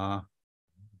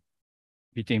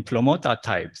between promoter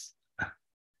types.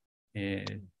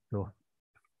 So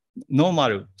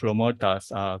normal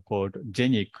promoters are called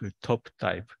genic top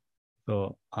type.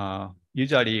 So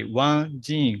usually one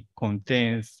gene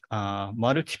contains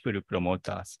multiple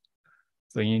promoters.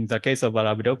 So in the case of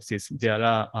Arabidopsis, there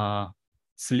are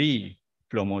 3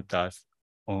 promoters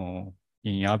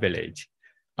in average,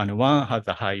 and one has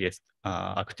the highest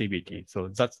activity. So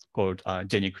that's called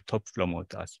genic top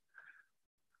promoters.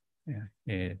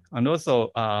 And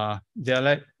also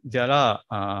there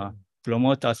are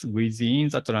promoters within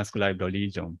the transcribed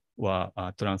region or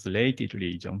translated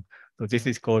region. So this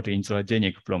is called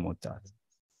intragenic promoters.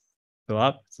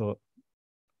 So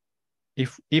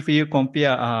if you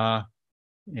compare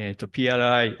to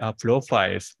PRI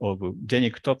profiles of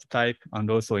genic top type and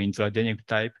also intragenic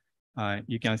type,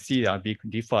 you can see a big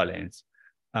difference.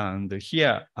 And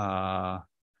here,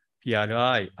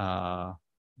 PRI,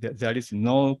 there is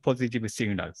no positive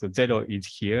signal. So 0 is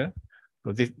here.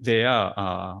 So they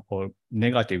are all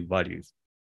negative values.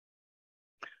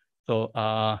 So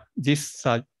this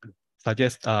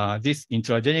suggests this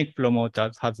intragenic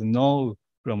promoter has no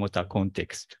promoter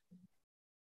context.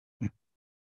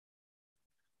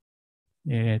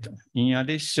 In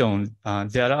addition,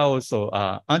 there are also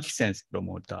antisense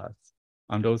promoters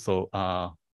and also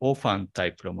orphan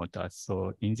type promoters.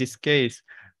 So in this case,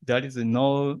 there is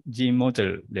no gene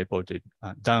model reported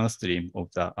downstream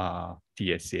of the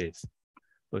TSS.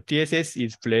 So TSS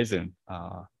is present,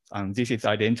 and this is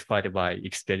identified by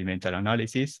experimental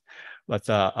analysis, but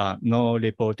no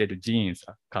reported genes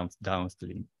comes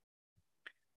downstream.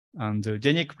 And the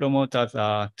genic promoters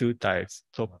are 2 types,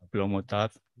 top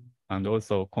promoters and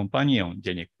also companion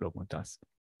genic promoters.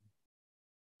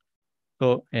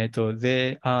 So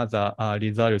they are the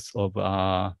results of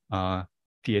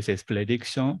TSS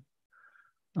prediction.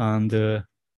 And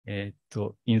in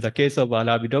the case of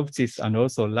Arabidopsis and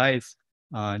also lice,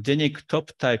 genic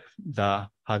top type that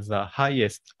has the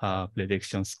highest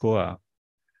prediction score.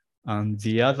 And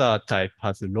the other type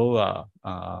has lower,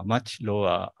 much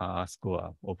lower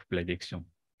score of prediction.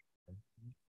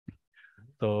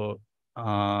 So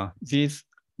this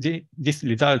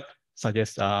result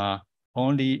suggests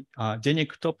only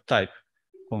genic top type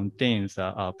contains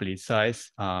a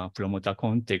precise promoter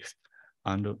context,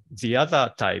 and the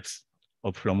other types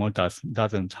of promoters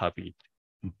doesn't have it.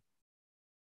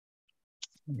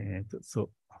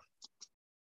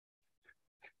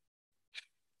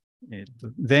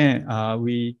 Then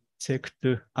we checked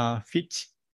which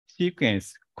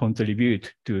sequence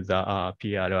contribute to the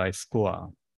PRI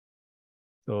score.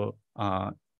 So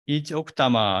each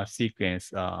octamer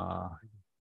sequence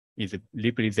is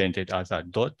represented as a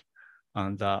dot,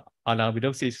 and the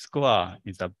Arabidopsis score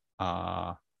is a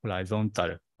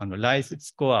horizontal, and lice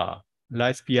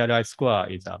PRI score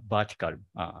is a vertical.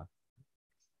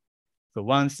 So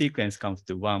one sequence comes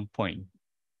to 1 point.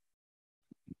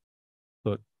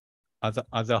 So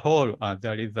as a whole,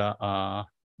 there is a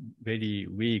very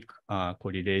weak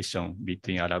correlation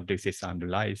between Arabidopsis and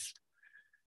lice.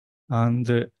 And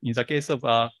in the case of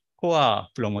core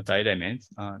promoter elements,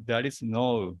 there is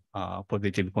no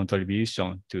positive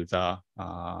contribution to the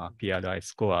PRI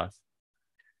scores.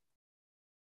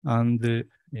 And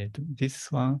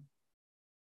this one.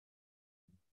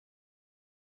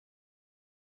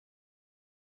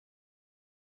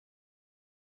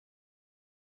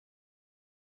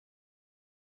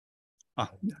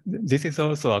 This is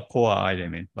also a core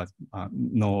element, but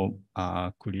no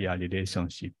clear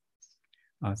relationship.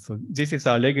 So this is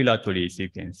a regulatory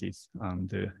sequences, and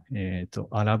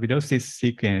Arabidopsis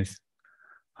sequence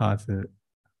has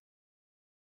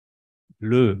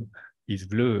blue,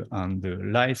 and the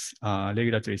lice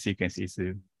regulatory sequence is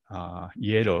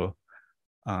yellow.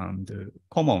 and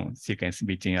common sequence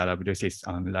between arabidopsis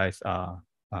and rice are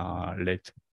red.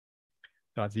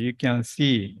 As you can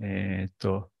see,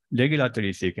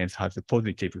 regulatory sequence has a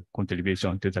positive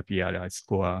contribution to the PRI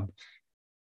score.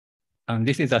 And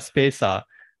this is a spacer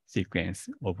sequence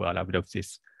of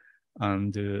arabidopsis.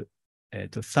 And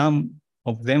some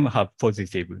of them have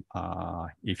positive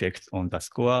effects on the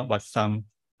score, but some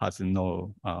has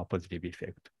no positive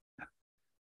effect.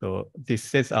 So this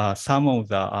says some of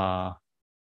the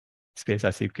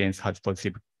spacer sequence has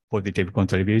positive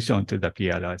contribution to the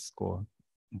PRI score.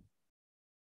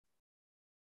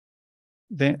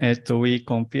 Then we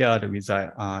compared with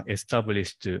the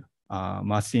established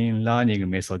machine learning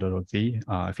methodology,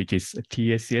 which is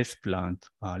TSS plant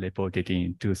reported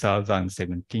in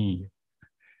 2017.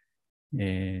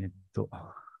 So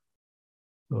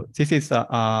this is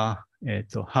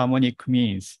harmonic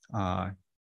means.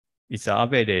 It's an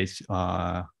average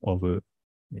of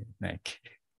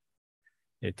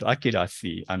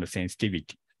accuracy and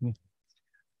sensitivity.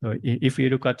 So if you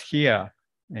look at here,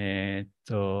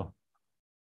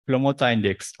 promoter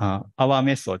index, our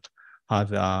method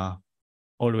has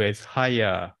always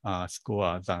higher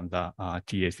score than the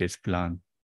TSS plan.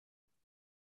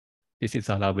 This is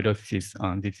arabidopsis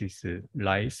and this is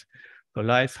rice. So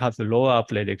rice has lower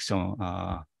prediction,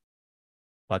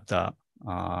 but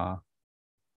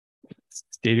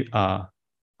still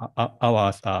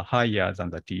ours are higher than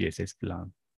the TSS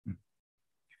plan.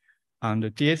 And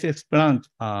the TSS plan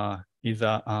is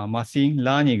a machine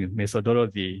learning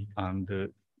methodology,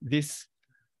 and this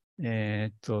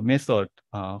method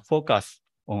focus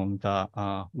on the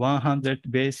 100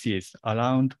 bases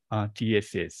around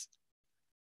TSS.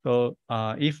 So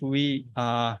if we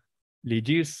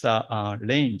reduce the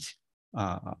range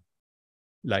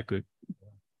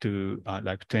to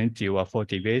like 20 or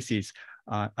 40 bases,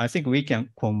 I think we can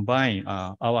combine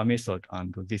our method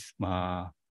and this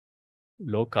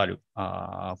local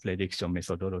prediction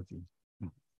methodology.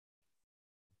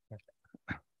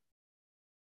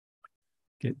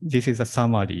 Okay, this is a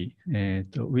summary.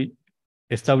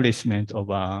 Establishment of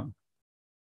an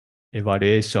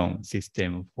evaluation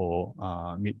system for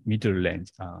middle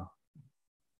range.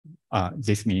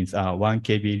 This means 1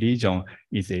 KB region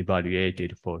is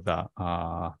evaluated for the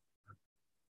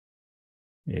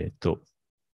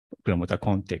promoter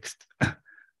context.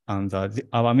 And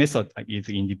our method is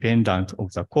independent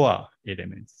of the core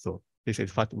elements. So this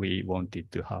is what we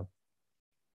wanted to have.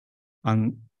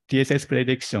 And TSS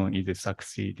prediction is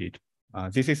succeeded.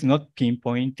 This is not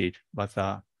pinpointed, but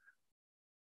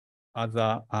as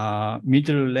a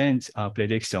middle range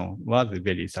prediction was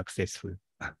very successful.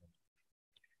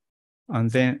 And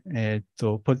then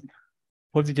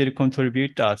positive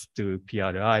contributors to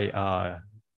PRI are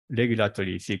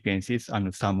regulatory sequences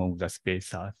and some of the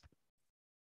spacers.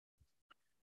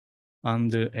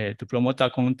 And the promoter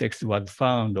context was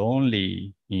found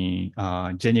only in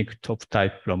genic top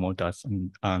type promoters,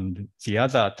 and the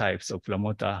other types of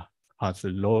promoter has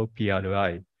low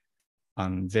PRI.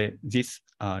 And this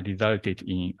resulted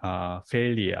in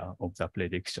failure of the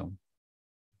prediction.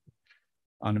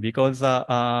 And because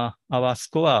our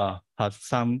score has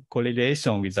some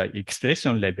correlation with the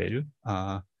expression level,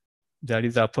 there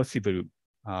is a possible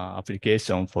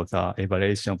application for the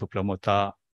evaluation of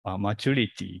promoter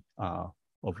maturity of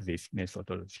this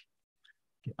methodology.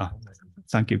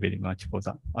 Thank you very much for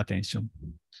the attention.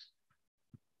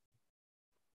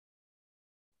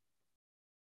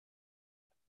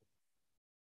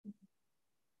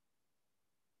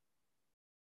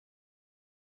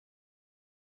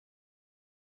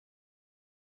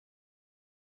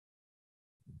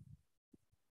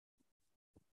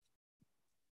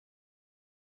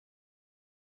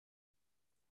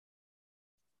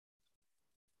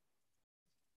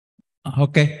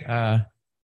 Okay.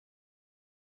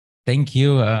 Thank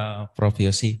you, Prof.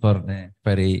 Yoshi, for the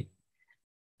very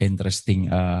interesting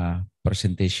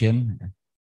presentation,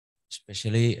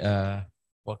 especially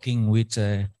working with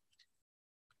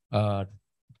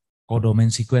codomain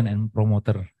sequence and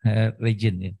promoter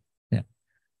region.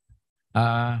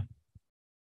 Yeah.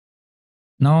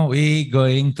 Now we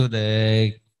going to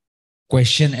the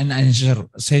question and answer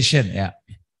session. Yeah.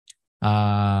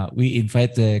 We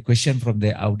invite the question from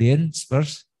the audience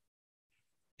first.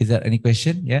 Is there any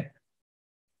question? Yeah.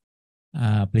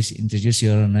 Please introduce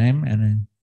your name and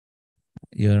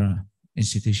your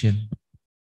institution.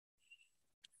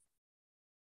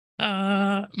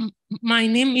 My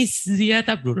name is Zia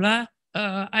Abdullah.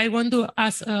 I want to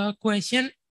ask a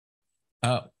question.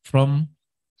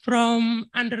 From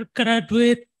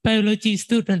undergraduate biology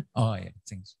student. Oh yeah,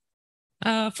 thanks.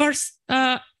 First,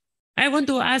 I want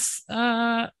to ask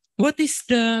what is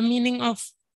the meaning of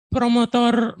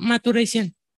promoter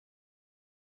maturation?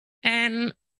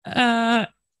 And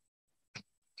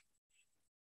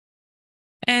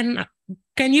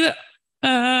can you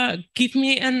give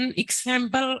me an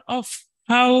example of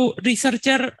how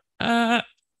researcher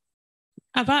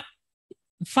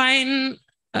find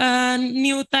a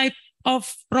new type of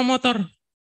promoter,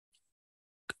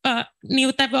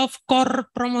 new type of core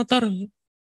promoter?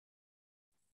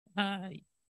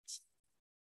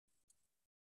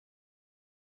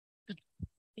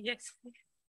 Yes.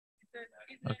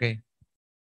 Okay.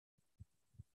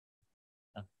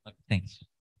 Thanks.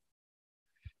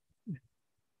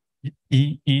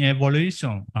 In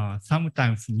evolution,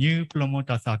 sometimes new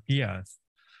promoters appears.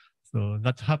 So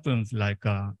that happens like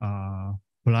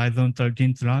horizontal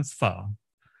gene transfer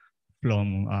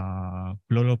from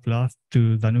chloroplast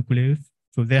to the nucleus.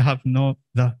 So they have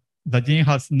the gene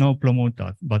has no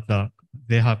promoters, but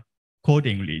they have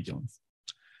coding regions.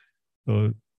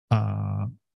 So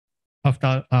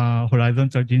after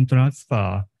horizontal gene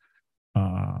transfer,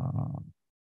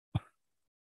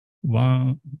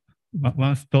 one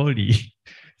story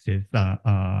says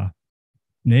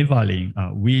neighboring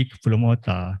weak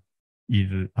promoter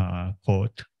is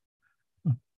caught.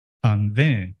 And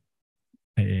then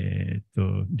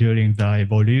so during the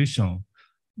evolution,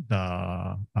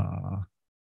 the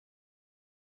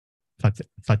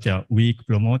such a weak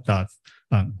promoters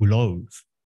grows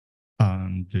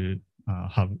and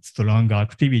have stronger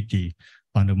activity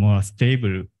and more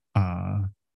stable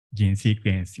gene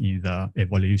sequence in the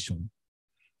evolution.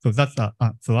 So that's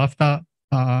so after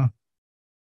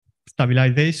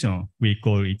stabilization, we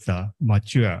call it a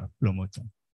mature promoter.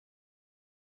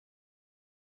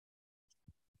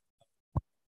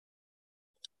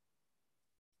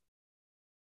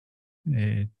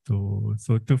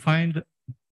 So to find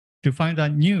a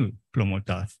new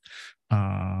promoters,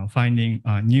 finding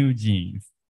new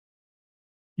genes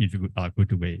is a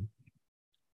good way.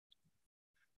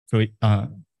 So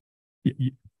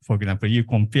for example, you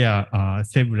compare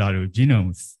several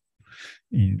genomes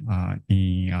in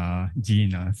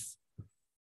genus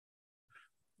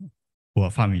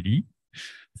or family.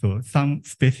 So some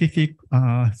specific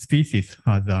species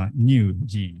has a new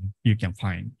gene you can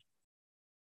find.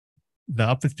 The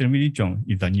upstream region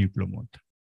is a new promoter.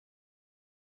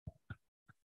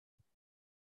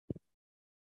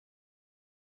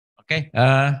 Okay,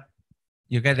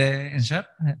 you get the answer?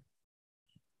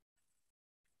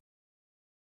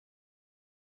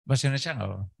 Bahasa Indonesia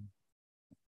nggak?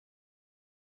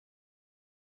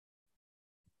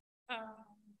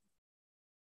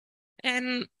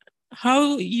 And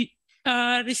how you,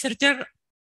 researcher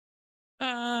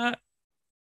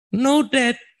know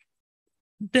that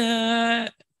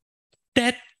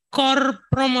that core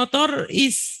promoter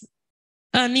is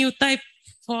a new type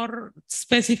for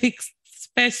specific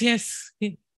species?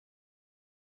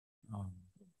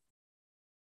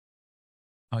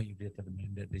 How you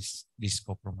determine that this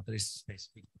core promoter is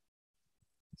specific?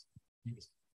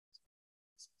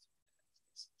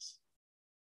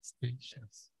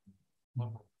 Species.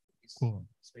 Cool.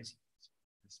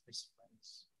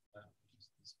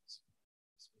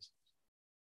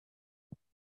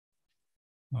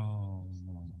 Oh.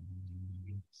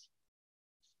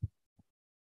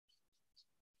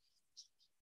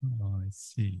 I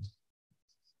see.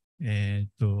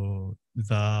 The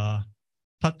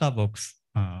data box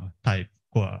type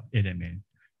core element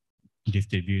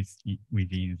distributes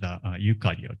within the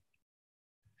eukaryote.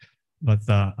 But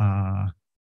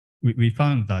we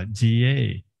found that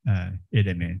GA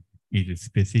element is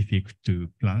specific to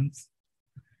plants.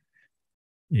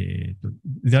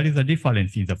 There is a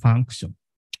difference in the function.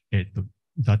 The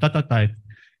data type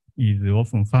is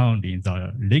often found in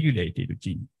the regulated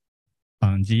gene,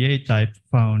 and GA type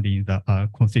found in the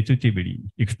constitutively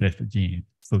expressed gene.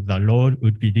 So the role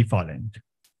would be different.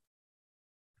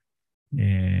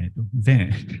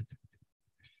 Then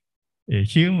a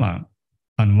human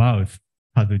and mouse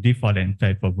has a different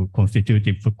type of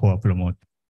constitutive core promoter.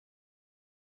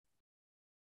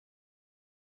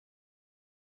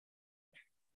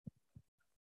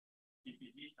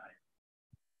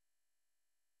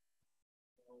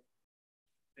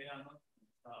 They are not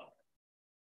installed.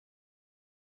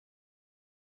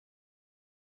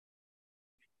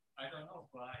 I don't know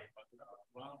why, but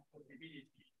one possibility.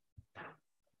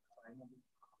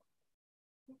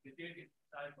 Constitutive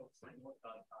type of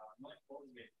promoter are not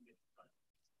always different.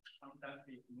 Sometimes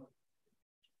it's not.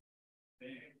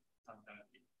 Then sometimes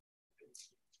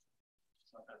it's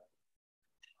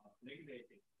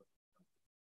regulated.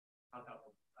 Other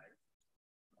type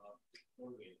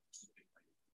always.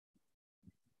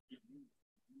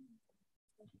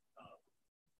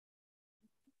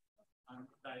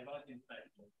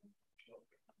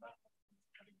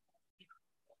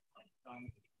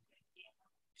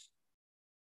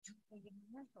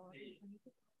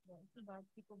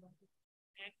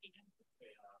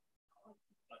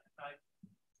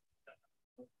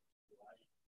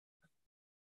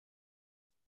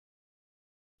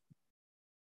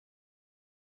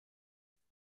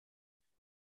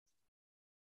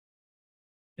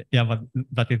 Yeah, but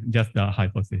that is just a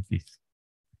hypothesis.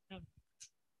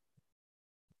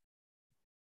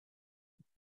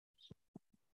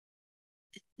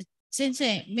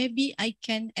 Sensei, maybe I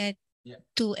can add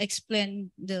to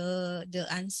explain the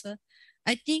answer.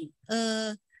 I think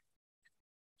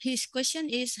his question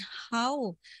is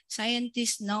how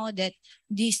scientists know that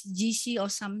this GC or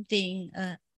something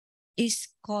is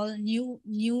called new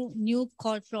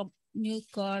core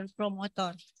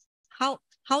promoter.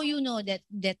 How you know that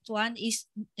that one is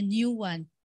a new one?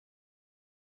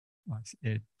 I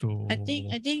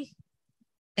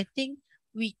think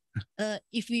we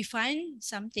if we find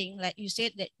something like you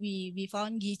said that we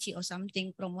found GC or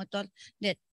something promoter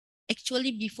that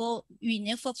actually before we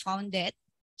never found that,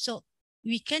 so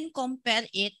we can compare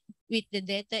it with the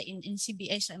data in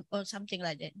CBS or something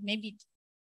like that. Maybe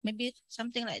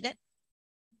something like that.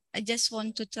 I just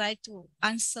want to try to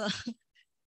answer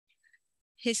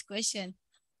his question.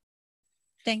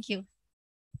 Thank you.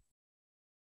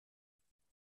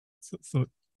 So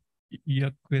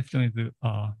your question is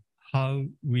how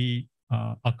we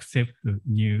accept the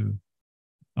new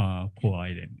core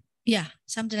identity. Yeah,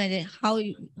 something like that.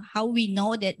 How we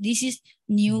know that this is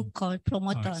new core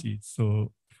promoter.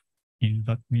 So in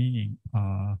that meaning,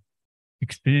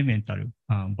 experimental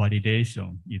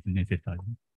validation is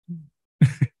necessary.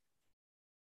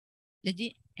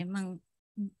 Jadi emang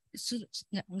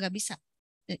nggak bisa.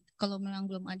 Kalau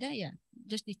memang belum ada ya,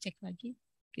 just dicek lagi.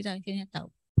 Kita akhirnya tahu.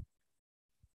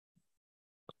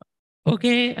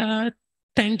 Okay,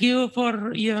 thank you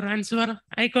for your answer.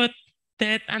 I got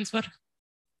that answer.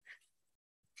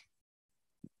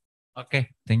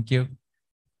 Okay, thank you.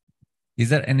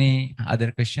 Is there any other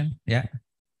question? Yeah.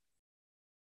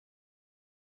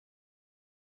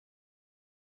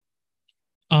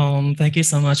 Thank you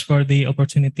so much for the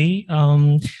opportunity.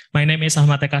 My name is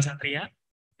Ahmad Eka Satria,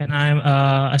 and I'm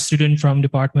a student from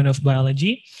Department of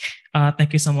Biology.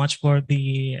 Thank you so much for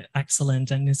the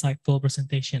excellent and insightful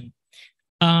presentation.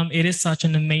 It is such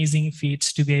an amazing feat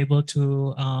to be able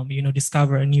to,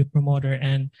 discover a new promoter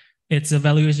and its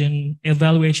evaluation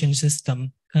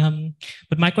system.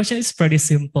 But my question is pretty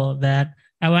simple, that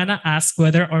I want to ask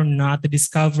whether or not the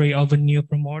discovery of a new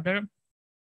promoter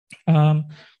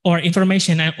or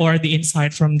information or the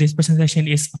insight from this presentation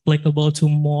is applicable to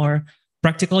more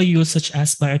practical use such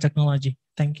as biotechnology.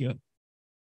 Thank you.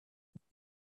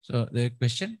 So the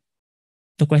question?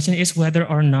 The question is whether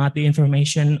or not the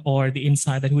information or the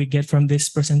insight that we get from this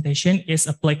presentation is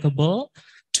applicable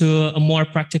to a more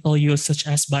practical use such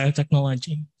as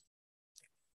biotechnology.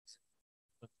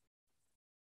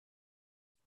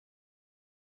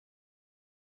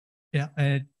 Yeah,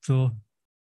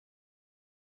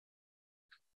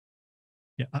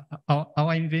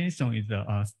 our invention is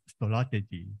a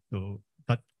strategy, so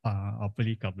that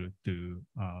applicable to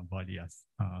various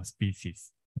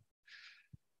species.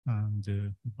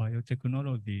 And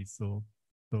biotechnology, so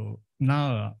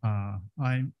now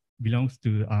I belongs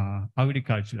to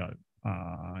agricultural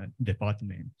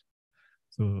department.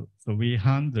 So we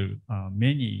handle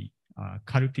many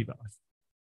cultivars.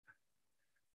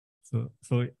 So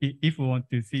if we want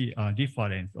to see a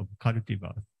difference of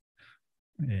cultivars,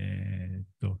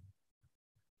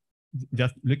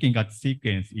 just looking at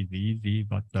sequence is easy,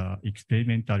 but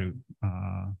experimental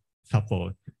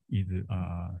support is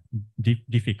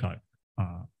difficult.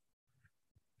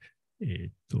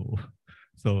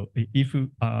 So if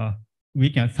we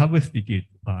can substitute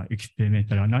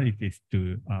experimental analysis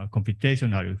to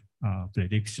computational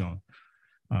prediction,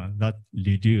 that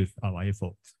reduce our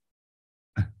efforts.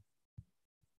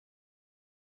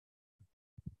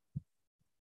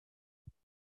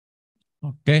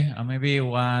 Okay, maybe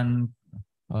one.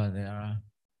 Oh, there are,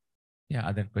 yeah,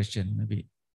 other question maybe.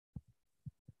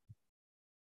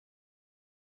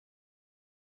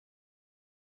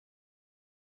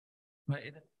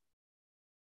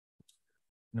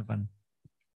 Depan.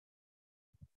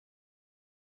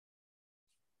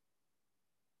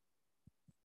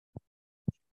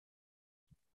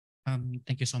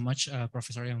 Thank you so much,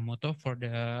 Professor Yamamoto, for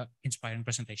the inspiring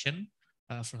presentation.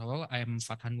 First of all, I am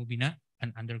Fathan Mubina,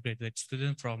 an undergraduate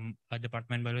student from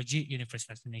Department of Biology,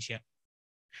 University of Indonesia.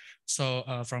 So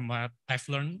from what I've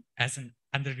learned as an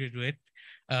undergraduate,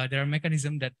 there are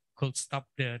mechanisms that could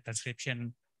stop the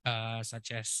transcription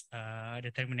such as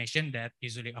determination that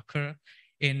usually occur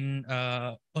in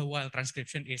while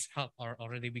transcription is held or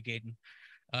already began.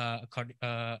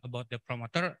 About the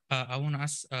promoter, I want to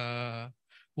ask,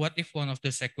 what if one of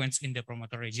the sequence in the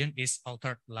promoter region is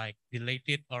altered, like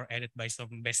deleted or added by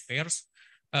some base pairs?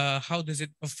 How does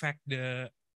it affect the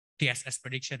TSS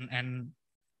prediction, and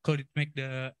could it make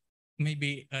the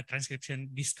maybe transcription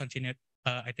discontinued?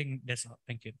 I think that's all.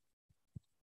 Thank you.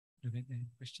 Do you have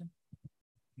any question?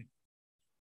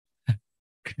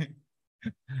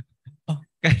 Oh,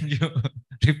 can you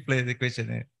replay the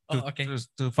question? Okay.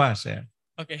 Too fast, yeah.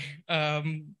 Okay.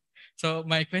 So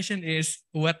my question is,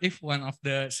 what if one of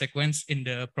the sequence in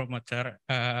the promoter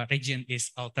region is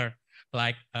altered,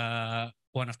 like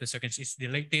one of the sequence is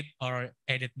deleted or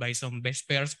added by some base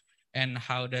pairs, and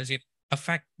how does it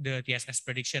affect the TSS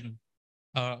prediction?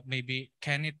 Maybe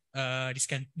can it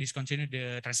discontinue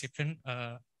the transcription?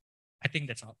 I think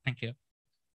that's all. Thank you.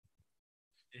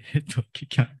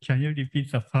 Can you repeat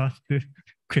the first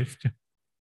question?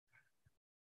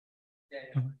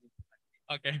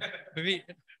 Okay, maybe.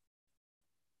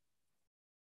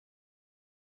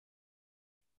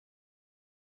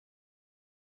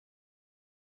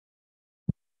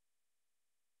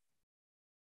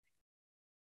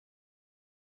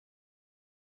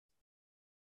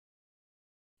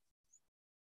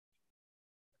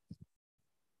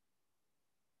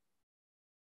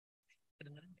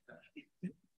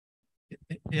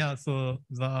 Yeah, so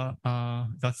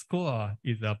the score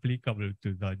is applicable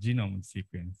to the genome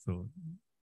sequence. So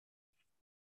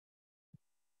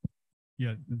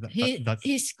yeah,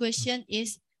 his question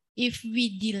is, if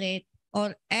we delete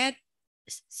or add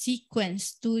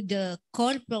sequence to the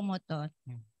core promoter,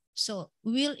 so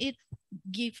will it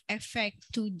give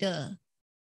effect to the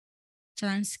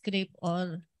transcript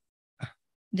or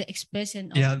the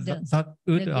expression of that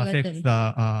would affect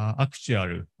the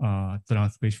actual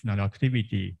transcriptional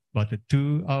activity, but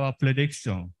to our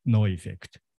prediction, no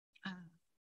effect.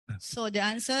 So the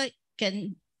answer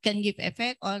can give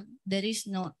effect, or there is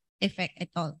no effect at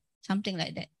all, something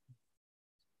like that.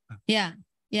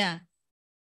 Yeah.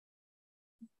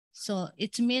 So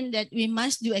it means that we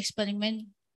must do experiment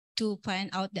to find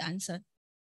out the answer.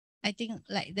 I think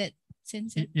like that.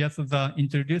 Yes, the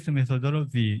introduced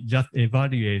methodology just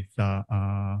evaluates the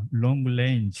long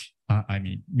range,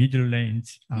 middle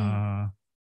range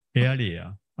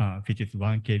area, which is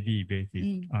 1 KB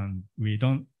basis, and we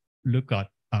don't look at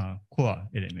core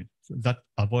elements. So that's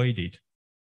avoided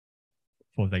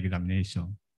for the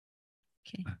examination.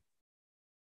 Okay.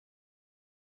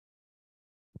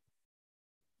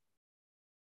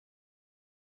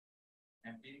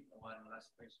 Maybe one last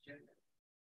question.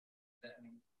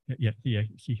 Yeah, he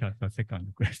has a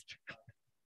second question.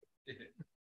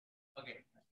 Okay.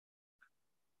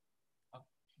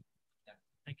 Yeah.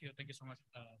 Thank you so much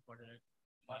for the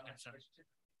answer.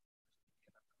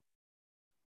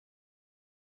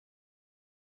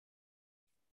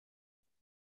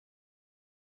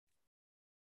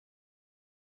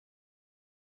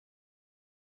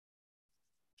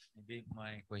 Maybe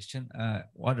my question,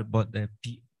 what about the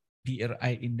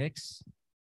PRI index?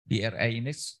 PRI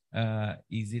index,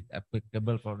 is it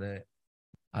applicable for the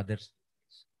others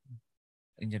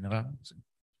in general?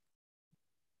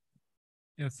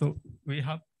 Yeah, so we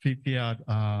have prepared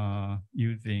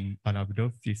using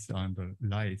Arabidopsis and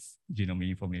lice genome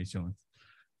information.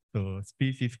 So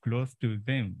species close to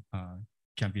them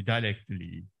can be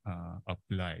directly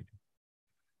applied.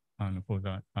 And for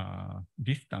the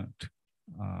distant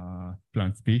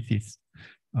plant species,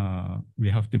 we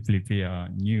have to prepare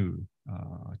new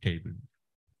table.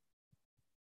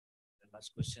 The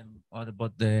last question, what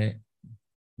about the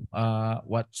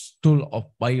what tool of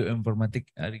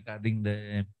bioinformatics regarding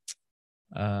the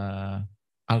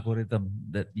algorithm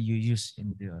that you use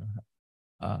in your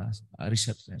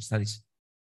research and studies?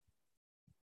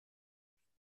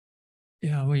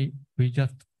 Yeah, we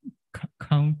just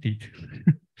counted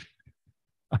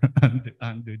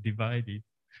and divided.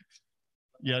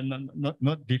 Yeah,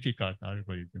 not difficult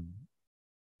algorithm.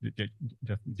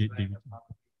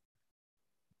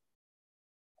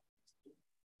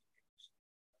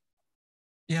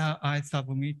 Yeah, I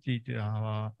submitted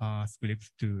our scripts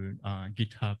to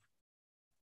GitHub.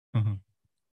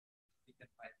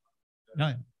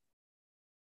 Right.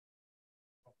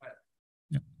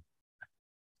 Yeah.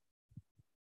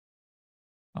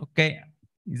 Okay.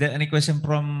 Is there any question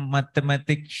from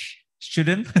mathematics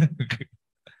student?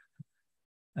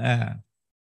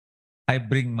 I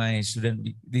bring my student.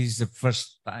 This is the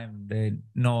first time they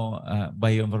know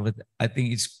bioinformatics. I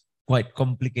think it's quite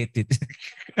complicated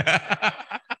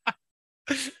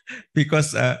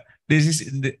because this is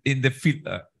in the field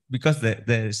because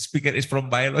the speaker is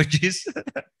from biologists,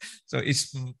 so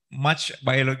it's much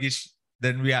biologist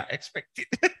than we are expected.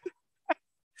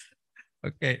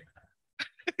 Okay.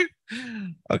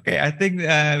 Okay, I think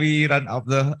we run out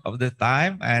of the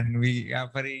time, and we are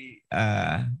very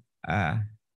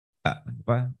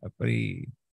very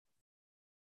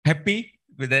happy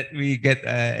with that we get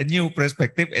a new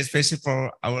perspective, especially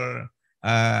for our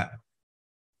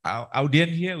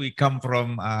audience here. We come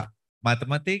from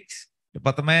mathematics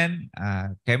department,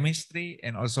 chemistry,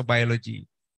 and also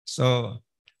biology. So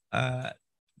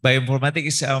bioinformatics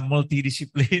is a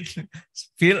multidiscipline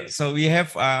field. So we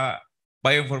have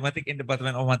bioinformatics in the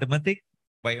department of mathematics,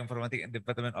 bioinformatics in the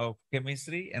department of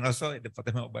chemistry, and also in the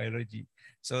department of biology.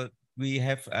 So we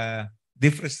have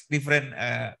different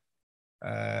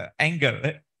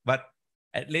angle, but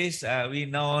at least we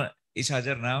know each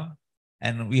other now,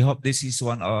 and we hope this is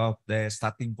one of the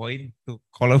starting point to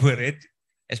collaborate,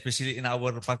 especially in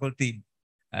our faculty.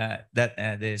 That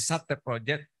the SATREPS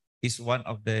project is one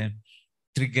of the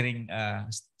triggering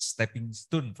stepping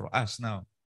stone for us now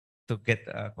to get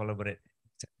collaborate.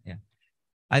 Yeah,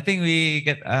 I think we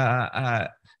get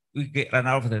run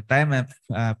out of the time, and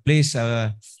please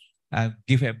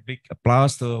give a big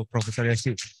applause to Professor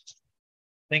Yoshiharu.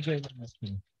 Thank you very much.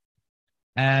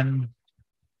 And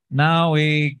now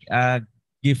we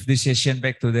give this session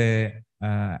back to the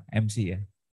MC.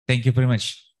 Thank you very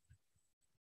much.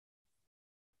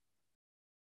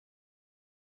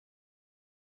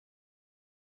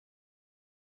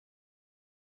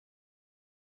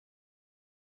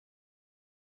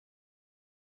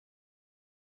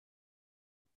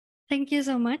 Thank you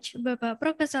so much, Bapak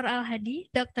Profesor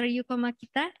Alhadi, Dr. Yuko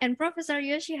Makita, and Professor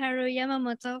Yoshiharu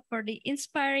Yamamoto for the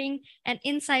inspiring and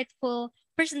insightful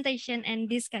presentation and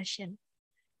discussion.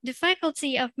 The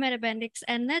Faculty of Mathematics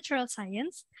and Natural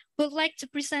Science would like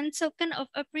to present token of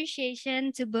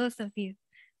appreciation to both of you.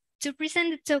 To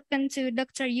present the token to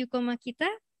Dr. Yuko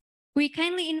Makita, we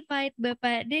kindly invite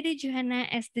Bapak Dede Djuhana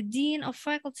as the Dean of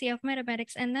Faculty of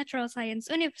Mathematics and Natural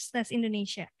Science, Universitas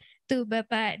Indonesia. To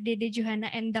Bapak Dede Djuhana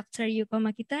and Dr. Yuko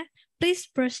Makita, please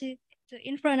proceed to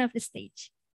in front of the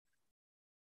stage.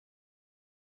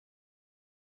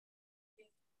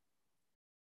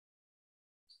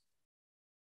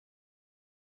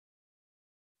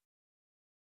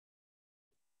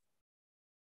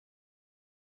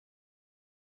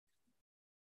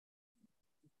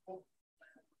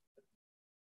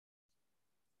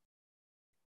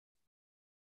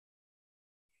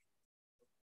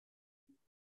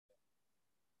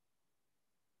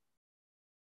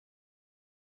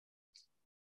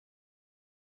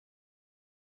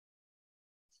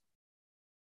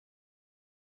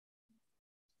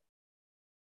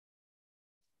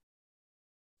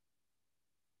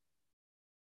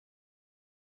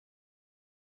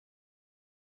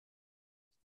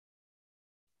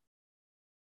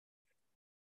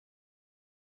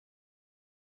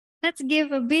 Let's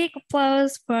give a big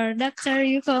applause for Dr.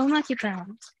 Yuko Makita.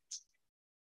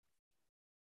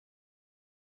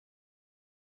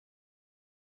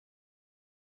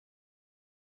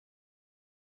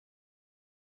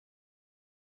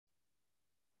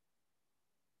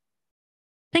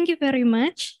 Thank you very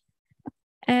much.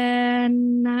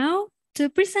 And now, to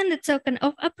present the token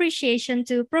of appreciation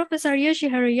to Professor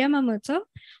Yoshiharu Yamamoto,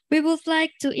 we would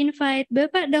like to invite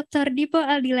Bapak Dr. Dipo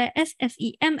Aldila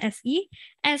SSI MSI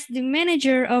as the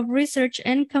Manager of Research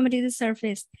and Community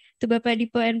Service. To Bapak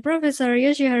Dipo and Professor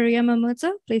Yoshiharu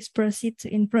Yamamoto, please proceed to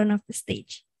in front of the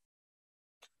stage.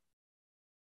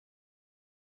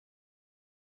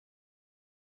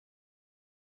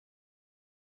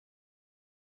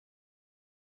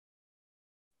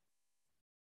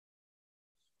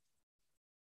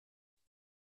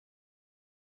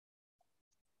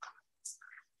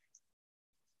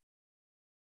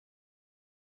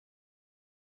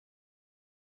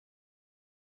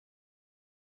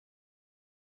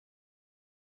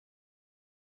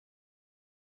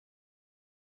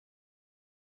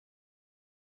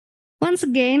 Once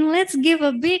again, let's give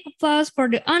a big applause for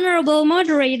the honorable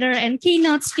moderator and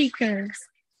keynote speakers.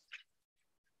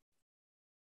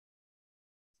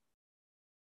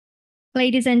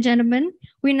 Ladies and gentlemen,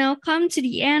 we now come to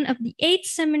the end of the 8th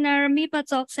seminar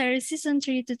MIPAtalk series season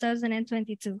 3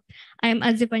 2022. I am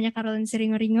Azipanya Caroline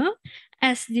Siringoringo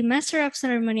as the master of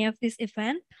ceremony of this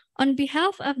event. On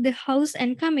behalf of the host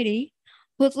and committee,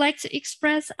 would like to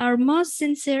express our most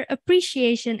sincere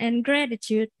appreciation and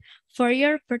gratitude for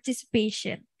your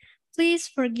participation. Please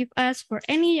forgive us for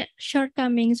any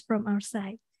shortcomings from our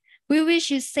side. We wish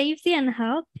you safety and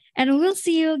health, and we'll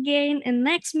see you again in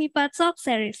next MIPAtalk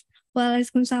series.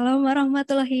 Waalaikumsalam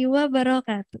warahmatullahi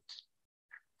wabarakatuh.